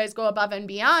great that you guys go above and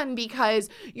beyond because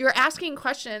you're asking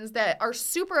questions that are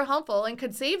super helpful and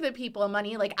could save the people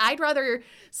money. Like I'd rather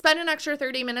spend an extra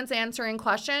 30 minutes answering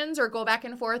questions or go back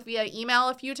and forth via email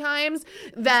a few times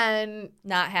than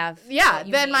Not have. yeah, what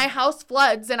you then need. my house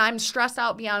floods and I'm stressed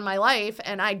out beyond my life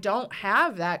and I don't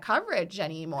have that coverage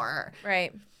anymore.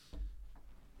 Right.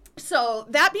 So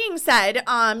that being said,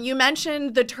 you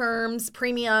mentioned the terms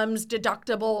premiums,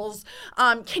 deductibles.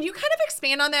 Can you kind of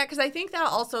expand on that? Because I think that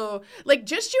also, like,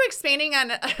 just you expanding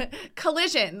on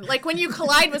collision, like when you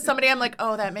collide with somebody, I'm like,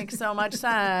 oh, that makes so much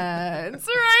sense,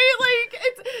 right? Like,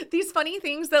 it's these funny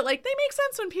things that, like, they make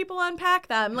sense when people unpack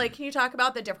them. Like, can you talk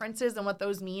about the differences and what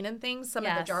those mean and things, some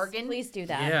of the Yes, jargon? Please do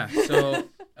that. Yeah. So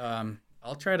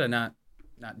I'll try to not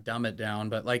dumb it down,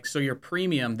 but like, so your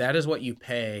premium, that is what you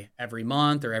pay every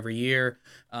month or every year.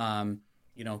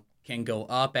 You know, can go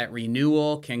up at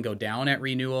renewal, can go down at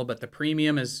renewal, but the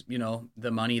premium is, you know, the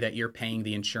money that you're paying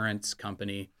the insurance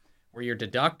company. Where your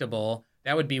deductible,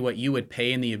 that would be what you would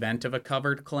pay in the event of a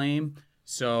covered claim.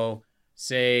 So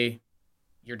say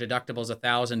your deductible is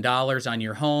 $1,000 on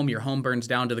your home burns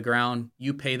down to the ground,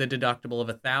 you pay the deductible of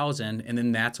 $1,000, and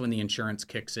then that's when the insurance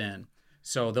kicks in.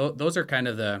 So those are kind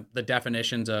of the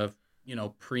definitions of, you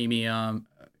know, premium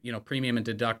and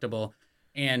deductible.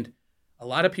 And a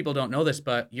lot of people don't know this,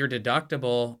 but your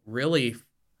deductible really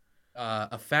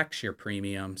affects your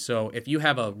premium. So if you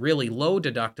have a really low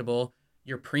deductible,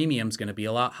 your premium's going to be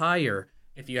a lot higher.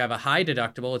 If you have a high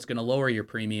deductible, it's going to lower your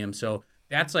premium. So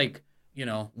that's like, you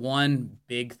know, one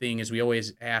big thing is we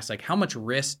always ask, like, how much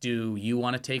risk do you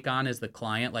want to take on as the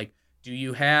client? Like, do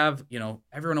you have, you know,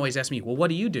 everyone always asks me, well, what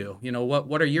do you do? You know,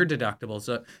 what are your deductibles?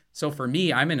 So for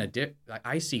me,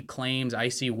 I see claims, I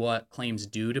see what claims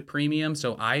do to premium.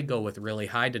 So I go with really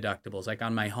high deductibles. Like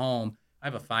on my home, I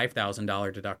have a $5,000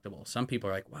 deductible. Some people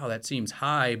are like, wow, that seems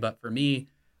high. But for me,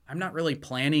 I'm not really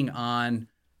planning on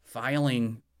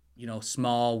filing, you know,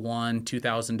 small $1,000,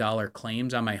 $2,000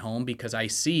 claims on my home because I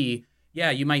see,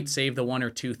 yeah, you might save the $1,000 or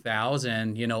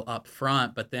 $2,000, you know, up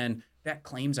front, but then that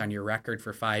claim's on your record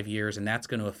for 5 years, and that's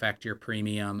going to affect your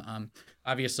premium.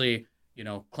 Obviously, you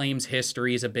know, claims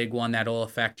history is a big one that'll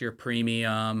affect your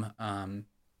premium.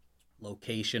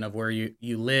 Location of where you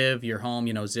live, your home,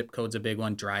 you know, zip code's a big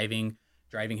one. Driving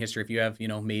history. If you have, you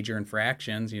know, major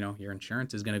infractions, you know, your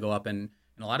insurance is going to go up. And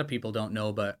a lot of people don't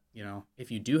know, but, you know,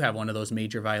 if you do have one of those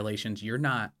major violations, you're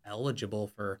not eligible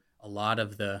for a lot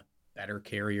of the better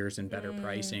carriers and better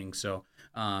pricing. So,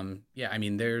 yeah, I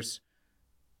mean, there's,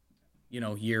 you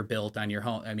know, year built on your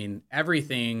home. I mean,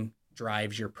 everything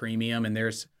drives your premium, and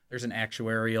there's an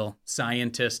actuarial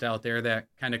scientist out there that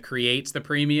kind of creates the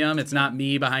premium. It's not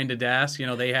me behind a desk. You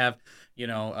know, they have, you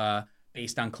know,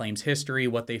 based on claims history,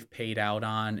 what they've paid out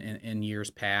on in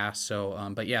years past.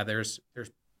 So, but yeah, there's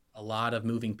a lot of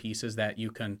moving pieces that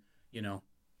you can, you know,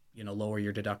 lower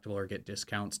your deductible or get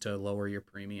discounts to lower your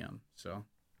premium. So.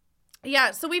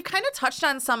 Yeah, so we've kind of touched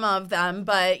on some of them,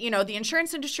 but, you know, the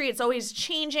insurance industry, it's always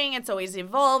changing, it's always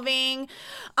evolving.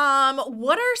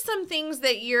 What are some things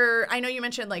that I know you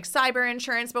mentioned like cyber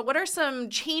insurance, but what are some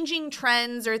changing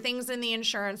trends or things in the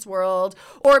insurance world,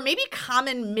 or maybe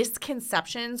common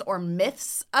misconceptions or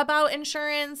myths about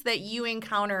insurance that you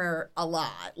encounter a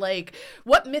lot? Like,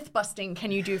 what myth busting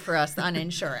can you do for us on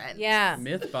insurance? Yeah.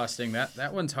 Myth busting,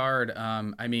 that one's hard.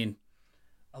 I mean,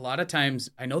 a lot of times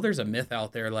I know there's a myth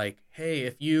out there like, hey,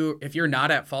 if you're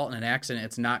not at fault in an accident,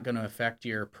 it's not going to affect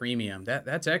your premium.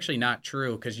 That's actually not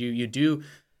true, because the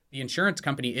insurance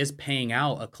company is paying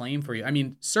out a claim for you. I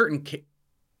mean, certain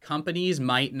companies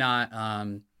might not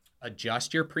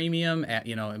adjust your premium at,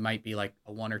 you know, it might be like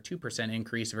a 1 or 2%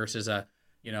 increase versus a,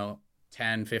 you know,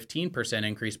 10, 15%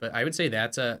 increase. But I would say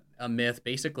that's a myth.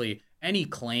 Basically, any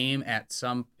claim at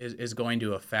some is going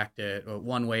to affect it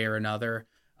one way or another.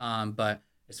 But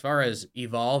as far as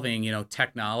evolving, you know,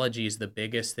 technology is the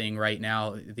biggest thing right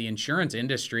now. The insurance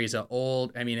industry is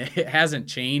it hasn't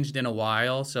changed in a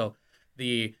while. So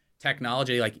the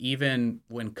technology, like even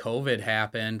when COVID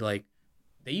happened, like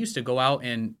they used to go out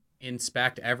and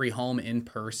inspect every home in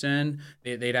person.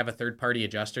 They'd have a third-party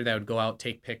adjuster that would go out,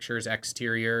 take pictures,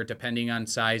 exterior, depending on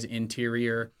size,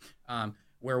 interior.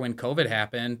 Where when COVID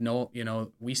happened,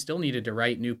 we still needed to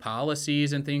write new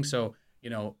policies and things. So,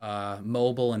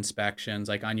 mobile inspections,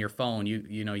 like on your phone,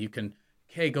 you can,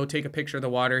 hey, go take a picture of the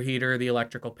water heater, the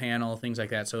electrical panel, things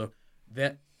like that. So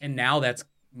and now that's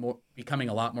becoming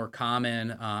a lot more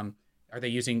common. Now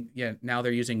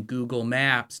they're using Google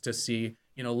Maps to see,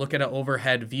 look at an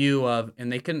overhead view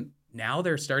now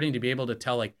they're starting to be able to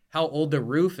tell like how old the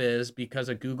roof is because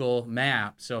of Google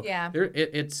Maps. So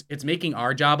it's making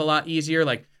our job a lot easier.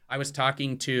 Like I was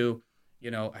talking to,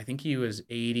 I think he was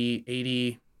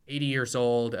 80 years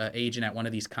old, agent at one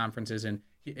of these conferences. And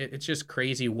it's just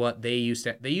crazy what they used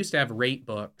to have rate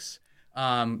books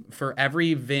for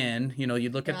every VIN.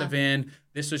 You'd look at the VIN,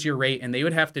 this was your rate, and they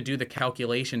would have to do the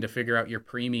calculation to figure out your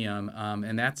premium.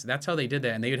 And that's how they did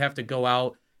that. And they would have to go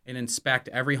out and inspect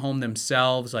every home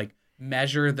themselves, like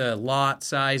measure the lot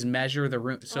size, measure the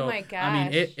room. So, oh my gosh. I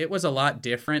mean, it was a lot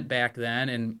different back then,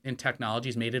 and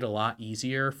technology's made it a lot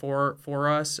easier for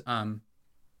us. Then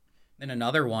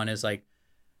another one is like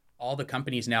all the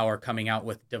companies now are coming out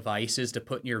with devices to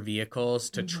put in your vehicles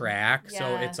to track. Yes.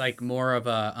 So it's like more of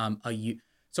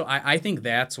so I think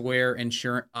that's where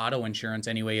auto insurance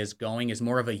anyway is going, is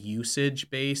more of a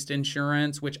usage-based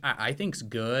insurance, which I think's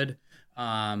good.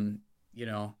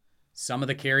 Some of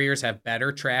the carriers have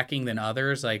better tracking than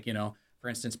others. Like, for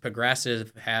instance,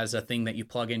 Progressive has a thing that you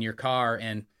plug in your car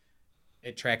and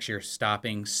it tracks your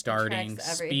stopping, starting,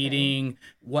 speeding,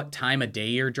 what time of day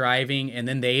you're driving, and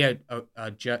then they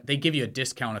give you a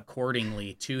discount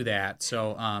accordingly to that.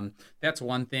 So that's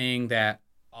one thing that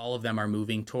all of them are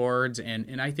moving towards.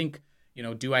 And I think,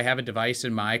 do I have a device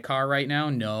in my car right now?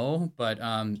 No, but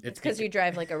it's because you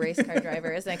drive like a race car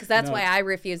driver, isn't it? Because that's why I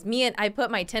refuse. I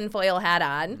put my tinfoil hat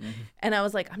on, and I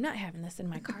was like, I'm not having this in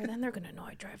my car. Then they're gonna know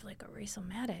I drive like a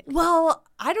race-o-matic. Well,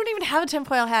 I don't even have a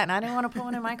tinfoil hat, and I didn't want to put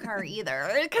one in my car either.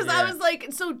 Because I was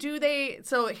like, so do they?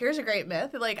 So here's a great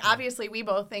myth. Like, obviously, we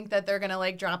both think that they're gonna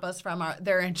like drop us from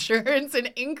their insurance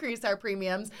and increase our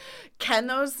premiums. Can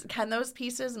those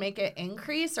pieces make it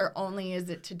increase, or only is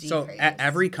it to decrease? So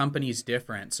every company's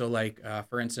different. So like,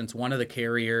 for instance, one of the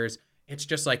carriers, it's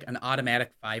just like an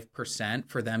automatic 5%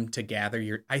 for them to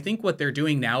gather I think what they're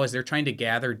doing now is they're trying to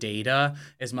gather data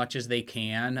as much as they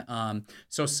can.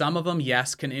 So some of them,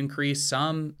 yes, can increase.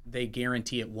 Some, they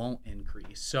guarantee it won't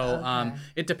increase. So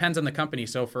it depends on the company.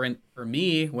 So for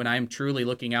me, when I'm truly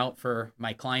looking out for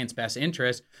my client's best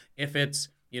interest, if it's,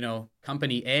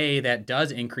 company A that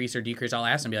does increase or decrease, I'll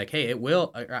ask them, be like, hey, it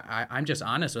will, I'm just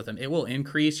honest with them. It will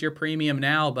increase your premium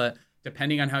now, but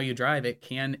depending on how you drive, it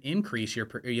can increase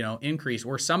increase.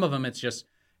 Where some of them, it's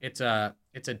a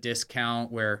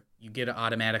discount where you get an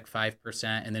automatic 5%,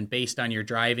 and then based on your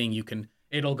driving,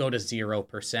 it'll go to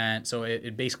 0%. So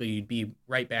it basically, you'd be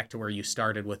right back to where you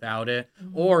started without it,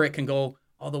 or it can go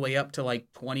all the way up to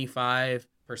like 25%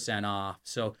 off.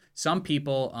 So some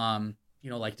people,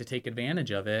 like to take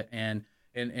advantage of it, and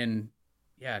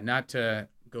not to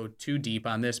go too deep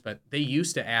on this, but they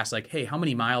used to ask like, hey, how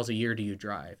many miles a year do you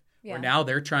drive? Yeah. Or now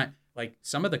they're trying, like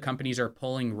some of the companies are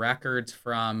pulling records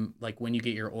from like when you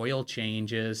get your oil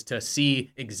changes to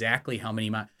see exactly how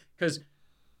many miles. Because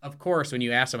of course, when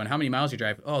you ask someone how many miles you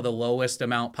drive, the lowest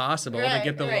amount possible to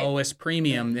get the lowest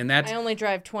premium. And that's, I only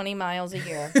drive 20 miles a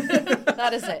year.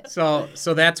 That is it.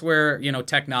 So that's where,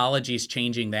 technology is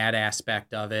changing that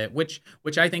aspect of it, which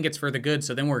I think it's for the good.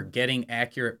 So then we're getting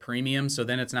accurate premiums. So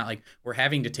then it's not like we're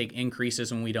having to take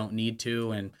increases when we don't need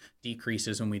to and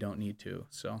decreases when we don't need to.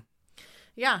 So.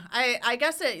 Yeah, I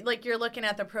guess you're looking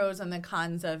at the pros and the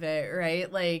cons of it,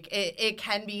 right? Like it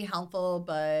can be helpful,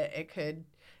 but it could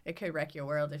wreck your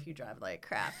world if you drive like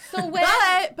crap. So but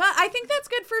I think that's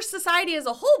good for society as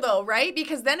a whole, though, right?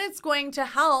 Because then it's going to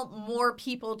help more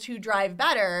people to drive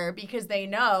better because they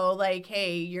know, like,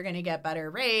 hey, you're going to get better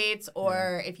rates,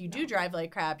 or if you do drive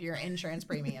like crap, your insurance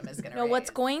premium is going to raise. What's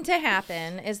going to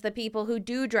happen is the people who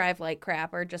do drive like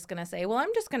crap are just going to say, well,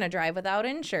 I'm just going to drive without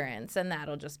insurance, and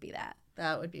that'll just be that.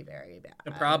 That would be very bad.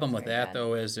 The problem with that,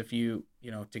 though, is if you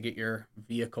to get your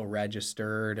vehicle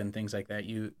registered and things like that,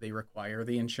 they require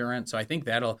the insurance. So I think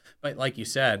but like you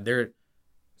said,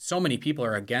 so many people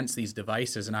are against these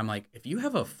devices. And I'm like, if you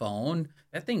have a phone,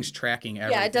 that thing's tracking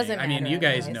everything. Yeah, it doesn't matter. I mean, you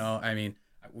guys know,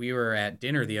 we were at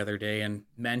dinner the other day and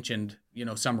mentioned,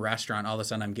 some restaurant, all of a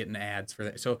sudden I'm getting ads for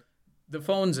that. So the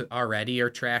phones already are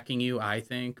tracking you, I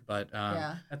think, but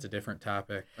that's a different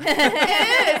topic. It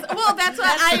is. Well, that's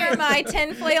what For my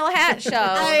tinfoil hat show.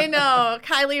 I know.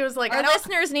 Kylie was like, Our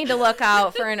listeners need to look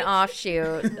out for an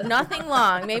offshoot. Nothing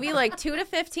long, maybe like 2 to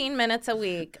 15 minutes a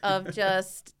week of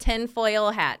just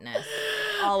tinfoil hatness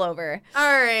all over.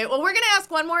 All right. Well, we're going to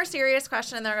ask one more serious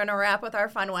question, and then we're going to wrap with our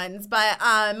fun ones. But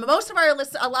a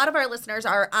lot of our listeners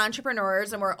are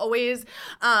entrepreneurs, and we're always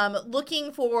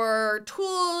looking for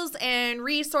tools and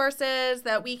resources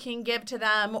that we can give to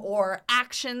them, or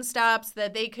action steps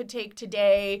that they could take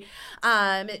today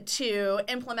to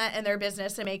implement in their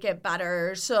business and make it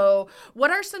better. So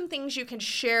what are some things you can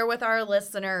share with our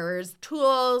listeners?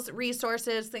 Tools,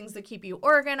 resources, things that keep you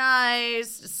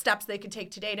organized, steps they could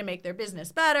take today to make their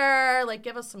business better? Like,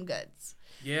 give us some goods.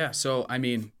 Yeah. So, I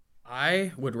mean,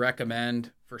 I would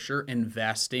recommend for sure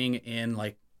investing in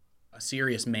like a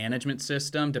serious management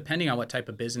system, depending on what type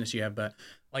of business you have. But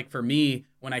like for me,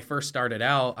 when I first started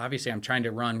out, obviously I'm trying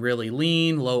to run really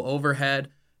lean, low overhead.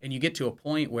 And you get to a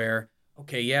point where,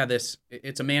 okay, yeah,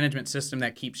 it's a management system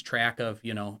that keeps track of,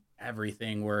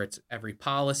 everything, where it's every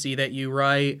policy that you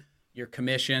write, your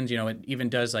commissions, it even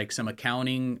does like some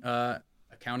accounting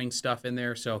stuff in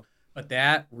there. So, but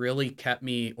that really kept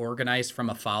me organized from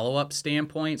a follow-up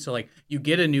standpoint. So like you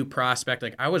get a new prospect,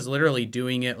 like I was literally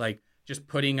doing it like just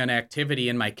putting an activity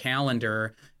in my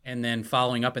calendar and then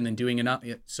following up and then doing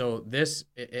it. So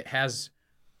it has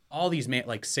all these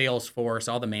like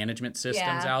Salesforce, all the management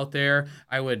systems out there.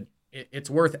 It's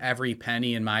worth every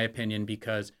penny in my opinion,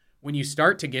 because when you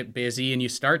start to get busy and you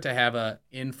start to have a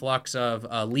influx of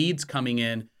leads coming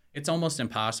in, it's almost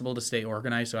impossible to stay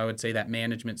organized. So I would say that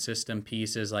management system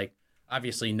piece is like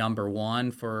obviously number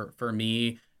one for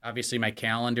me. Obviously my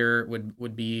calendar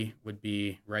would be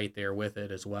right there with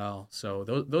it as well. So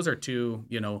those are two,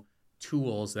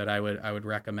 tools that I would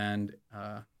recommend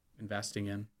investing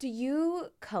in. Do you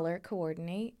color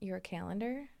coordinate your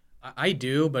calendar? I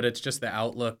do, but it's just the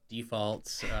Outlook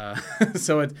defaults.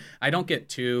 So I don't get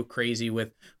too crazy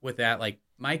with that. Like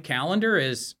my calendar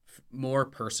is more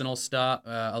personal stuff,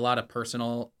 a lot of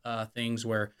personal things,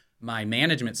 where my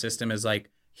management system is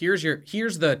like, here's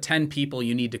the 10 people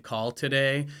you need to call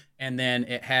today. And then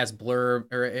it has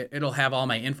it'll have all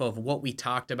my info of what we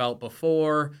talked about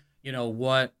before,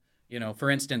 for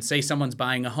instance, say someone's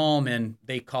buying a home and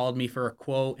they called me for a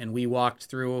quote and we walked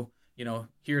through,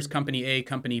 here's company A,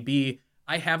 company B.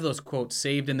 I have those quotes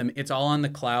saved in them. It's all on the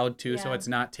cloud too. Yeah. So it's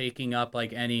not taking up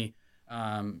like any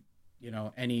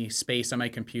space on my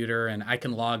computer, and I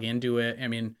can log into it. I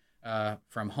mean,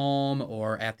 from home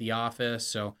or at the office.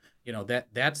 So,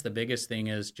 that's the biggest thing,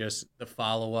 is just the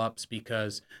follow-ups,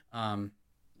 because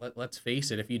let's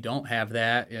face it, if you don't have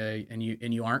that and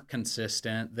you aren't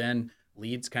consistent, then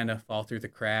leads kind of fall through the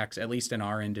cracks, at least in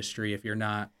our industry, if you're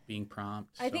not being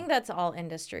prompt. I think that's all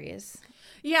industries.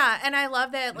 Yeah, and I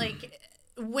love that, like,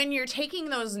 when you're taking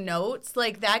those notes,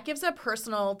 like that gives a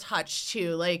personal touch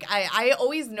too. Like I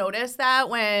always notice that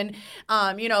when,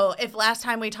 if last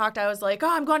time we talked, I was like, oh,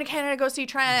 I'm going to Canada to go see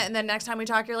Trent. And then next time we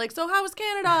talk, you're like, so how was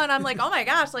Canada? And I'm like, oh my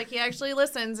gosh, like he actually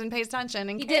listens and pays attention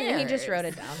and He cares. didn't. He just wrote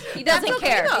it down. He doesn't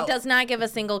care. Though. He does not give a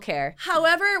single care.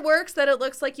 However it works that it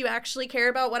looks like you actually care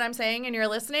about what I'm saying and you're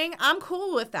listening, I'm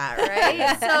cool with that,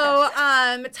 right? So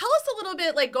tell us a little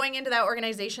bit, like going into that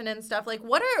organization and stuff, like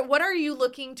what are you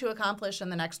looking to accomplish in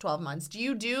the next 12 months? Do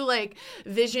you do like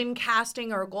vision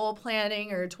casting or goal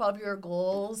planning or 12-year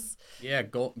goals? Yeah,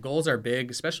 goals are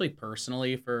big, especially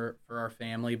personally for our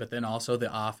family, but then also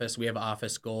the office. We have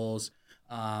office goals.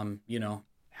 How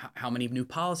many new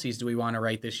policies do we want to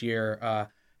write this year?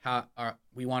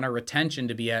 We want our retention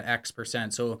to be at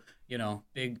X%. So,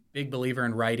 big believer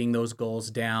in writing those goals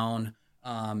down.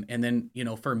 And then,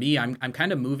 for me, I'm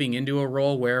kind of moving into a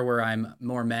role where I'm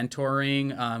more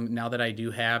mentoring now that I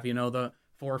do have, the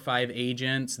 4 or 5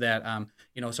 agents that,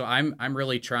 so I'm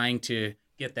really trying to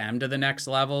get them to the next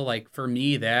level. Like for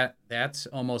me, that's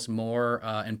almost more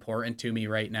important to me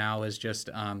right now, is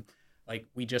just like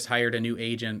we just hired a new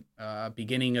agent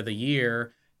beginning of the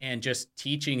year, and just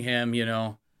teaching him,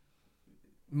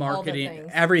 marketing,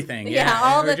 everything. Yeah,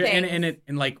 all the things.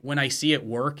 And like when I see it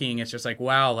working, it's just like,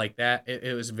 wow, like that,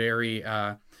 it was very,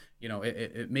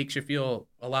 it makes you feel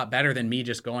a lot better than me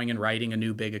just going and writing a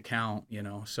new big account,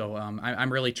 So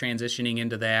I'm really transitioning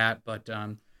into that. But,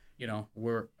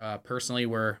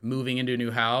 we're moving into a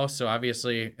new house. So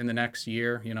obviously in the next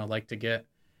year, like to get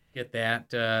get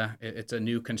that. It's a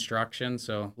new construction,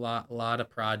 so a lot of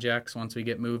projects once we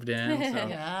get moved in. So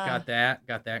got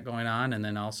that going on, and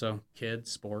then also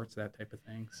kids, sports, that type of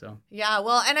thing. So yeah,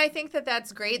 well, and I think that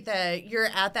that's great that you're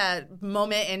at that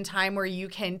moment in time where you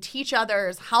can teach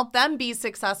others, help them be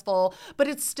successful, but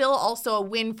it's still also a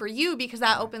win for you because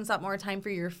that opens up more time for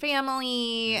your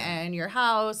family and your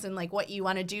house and like what you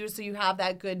want to do. So you have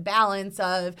that good balance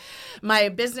of my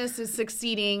business is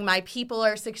succeeding, my people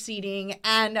are succeeding,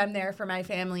 and I'm there for my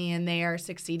family and they are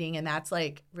succeeding. And that's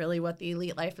like really what the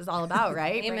elite life is all about,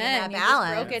 right? Amen. That You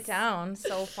balance. just broke it down.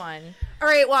 So fun. All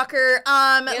right, Walker.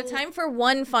 We have time for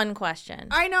one fun question.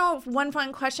 I know one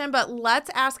fun question, but let's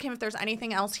ask him if there's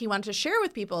anything else he wants to share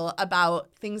with people about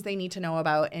things they need to know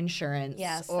about insurance.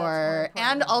 Yes, that's more important.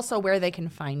 And also where they can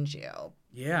find you.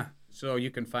 yeah, so you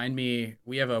can find me.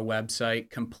 We have a website,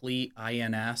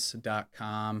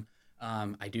 completeins.com.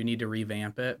 I do need to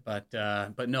revamp it, but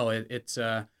no, it's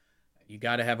you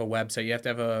got to have a website. You have to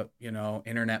have a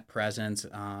internet presence.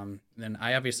 Then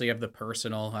I obviously have the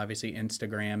personal, obviously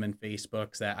Instagram and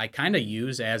Facebooks that I kind of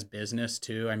use as business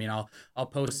too. I mean, I'll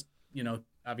post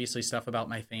obviously stuff about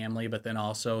my family, but then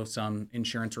also some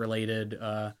insurance related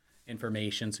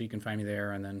information. So you can find me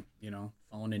there, and then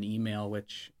phone and email,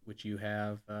 which you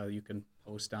have. You can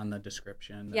post on the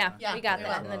description. Yeah, we got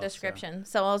that in the description.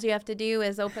 So all you have to do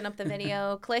is open up the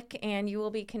video, click, and you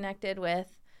will be connected with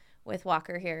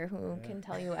Walker here, who can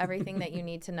tell you everything that you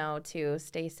need to know to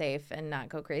stay safe and not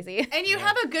go crazy. And you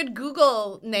have a good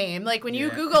Google name. Like when you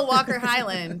Google Walker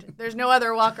Hyland, there's no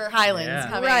other Walker Hylands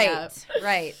coming up.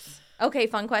 Right. Okay,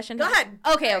 fun question. Go ahead.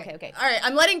 Okay. All right,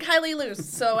 I'm letting Kylie loose,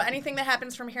 so anything that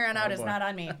happens from here on out is not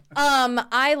on me.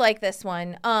 I like this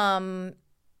one.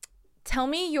 Tell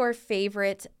me your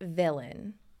favorite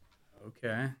villain.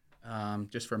 Okay.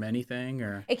 Just from anything,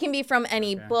 or It can be from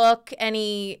any book,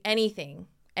 anything.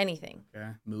 okay,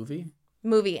 movie.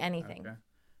 Anything. Okay.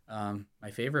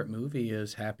 My favorite movie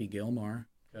is Happy Gilmore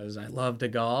because I love to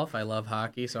golf. I love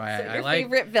hockey, so I Your like.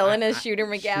 favorite villain is Shooter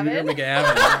McGavin. Shooter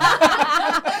McGavin.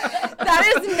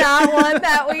 That is not one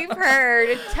that we've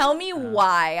heard. Tell me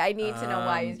why. I need to know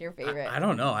why he's your favorite. I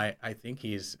don't know. I think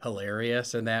he's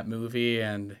hilarious in that movie,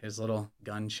 and his little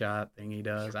gunshot thing he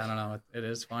does. I don't know. It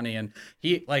is funny, and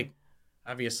he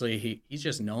obviously he's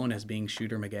just known as being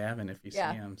Shooter McGavin if you see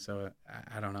him. So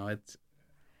I don't know.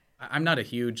 I'm not a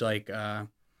huge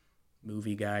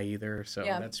movie guy either, so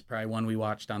that's probably one we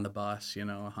watched on the bus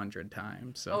 100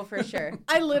 times. So. Oh, for sure.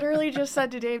 I literally just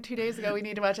said to Dave 2 days ago we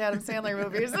need to watch Adam Sandler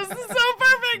movies. This is so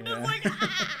perfect. Yeah.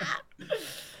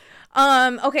 It's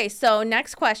like Okay, so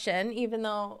next question, even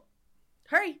though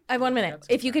hurry. I have 1 minute.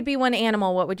 If you could be one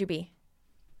animal, what would you be?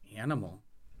 Animal.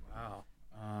 Wow.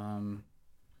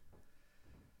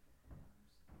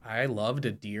 I loved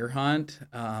a deer hunt,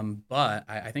 but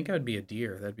I think I would be a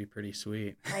deer. That'd be pretty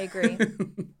sweet. I agree.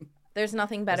 There's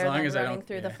nothing better long than as I running don't-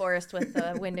 through the yeah. forest with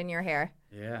the wind in your hair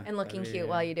Yeah. and looking that'd be, cute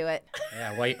while you do it.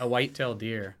 Yeah, a white-tailed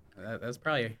deer. That's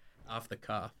probably off the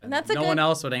cuff. And that's a no good- one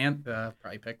else would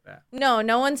probably pick that.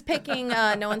 No one's picking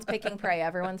prey.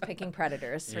 Everyone's picking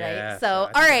predators, Yeah, right? So, I all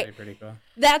think right. that'd be pretty cool.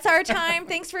 That's our time.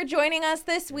 Thanks for joining us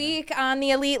this week on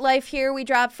The Elite Life here. We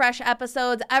drop fresh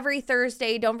episodes every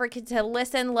Thursday. Don't forget to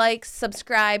listen, like,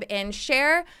 subscribe, and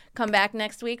share. Come back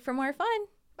next week for more fun.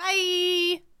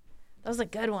 Bye. That was a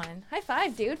good one. High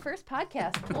five, dude. First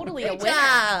podcast. Totally a Good winner.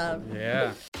 job.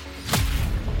 Yeah.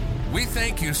 We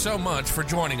thank you so much for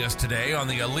joining us today on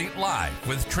the Elite Live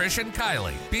with Trish and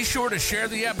Kylie. Be sure to share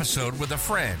the episode with a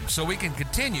friend so we can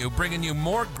continue bringing you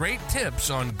more great tips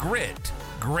on grit,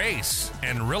 grace,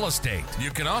 and real estate.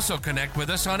 You can also connect with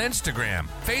us on Instagram,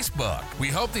 Facebook. We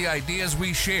hope the ideas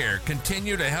we share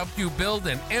continue to help you build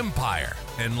an empire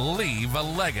and leave a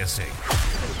legacy.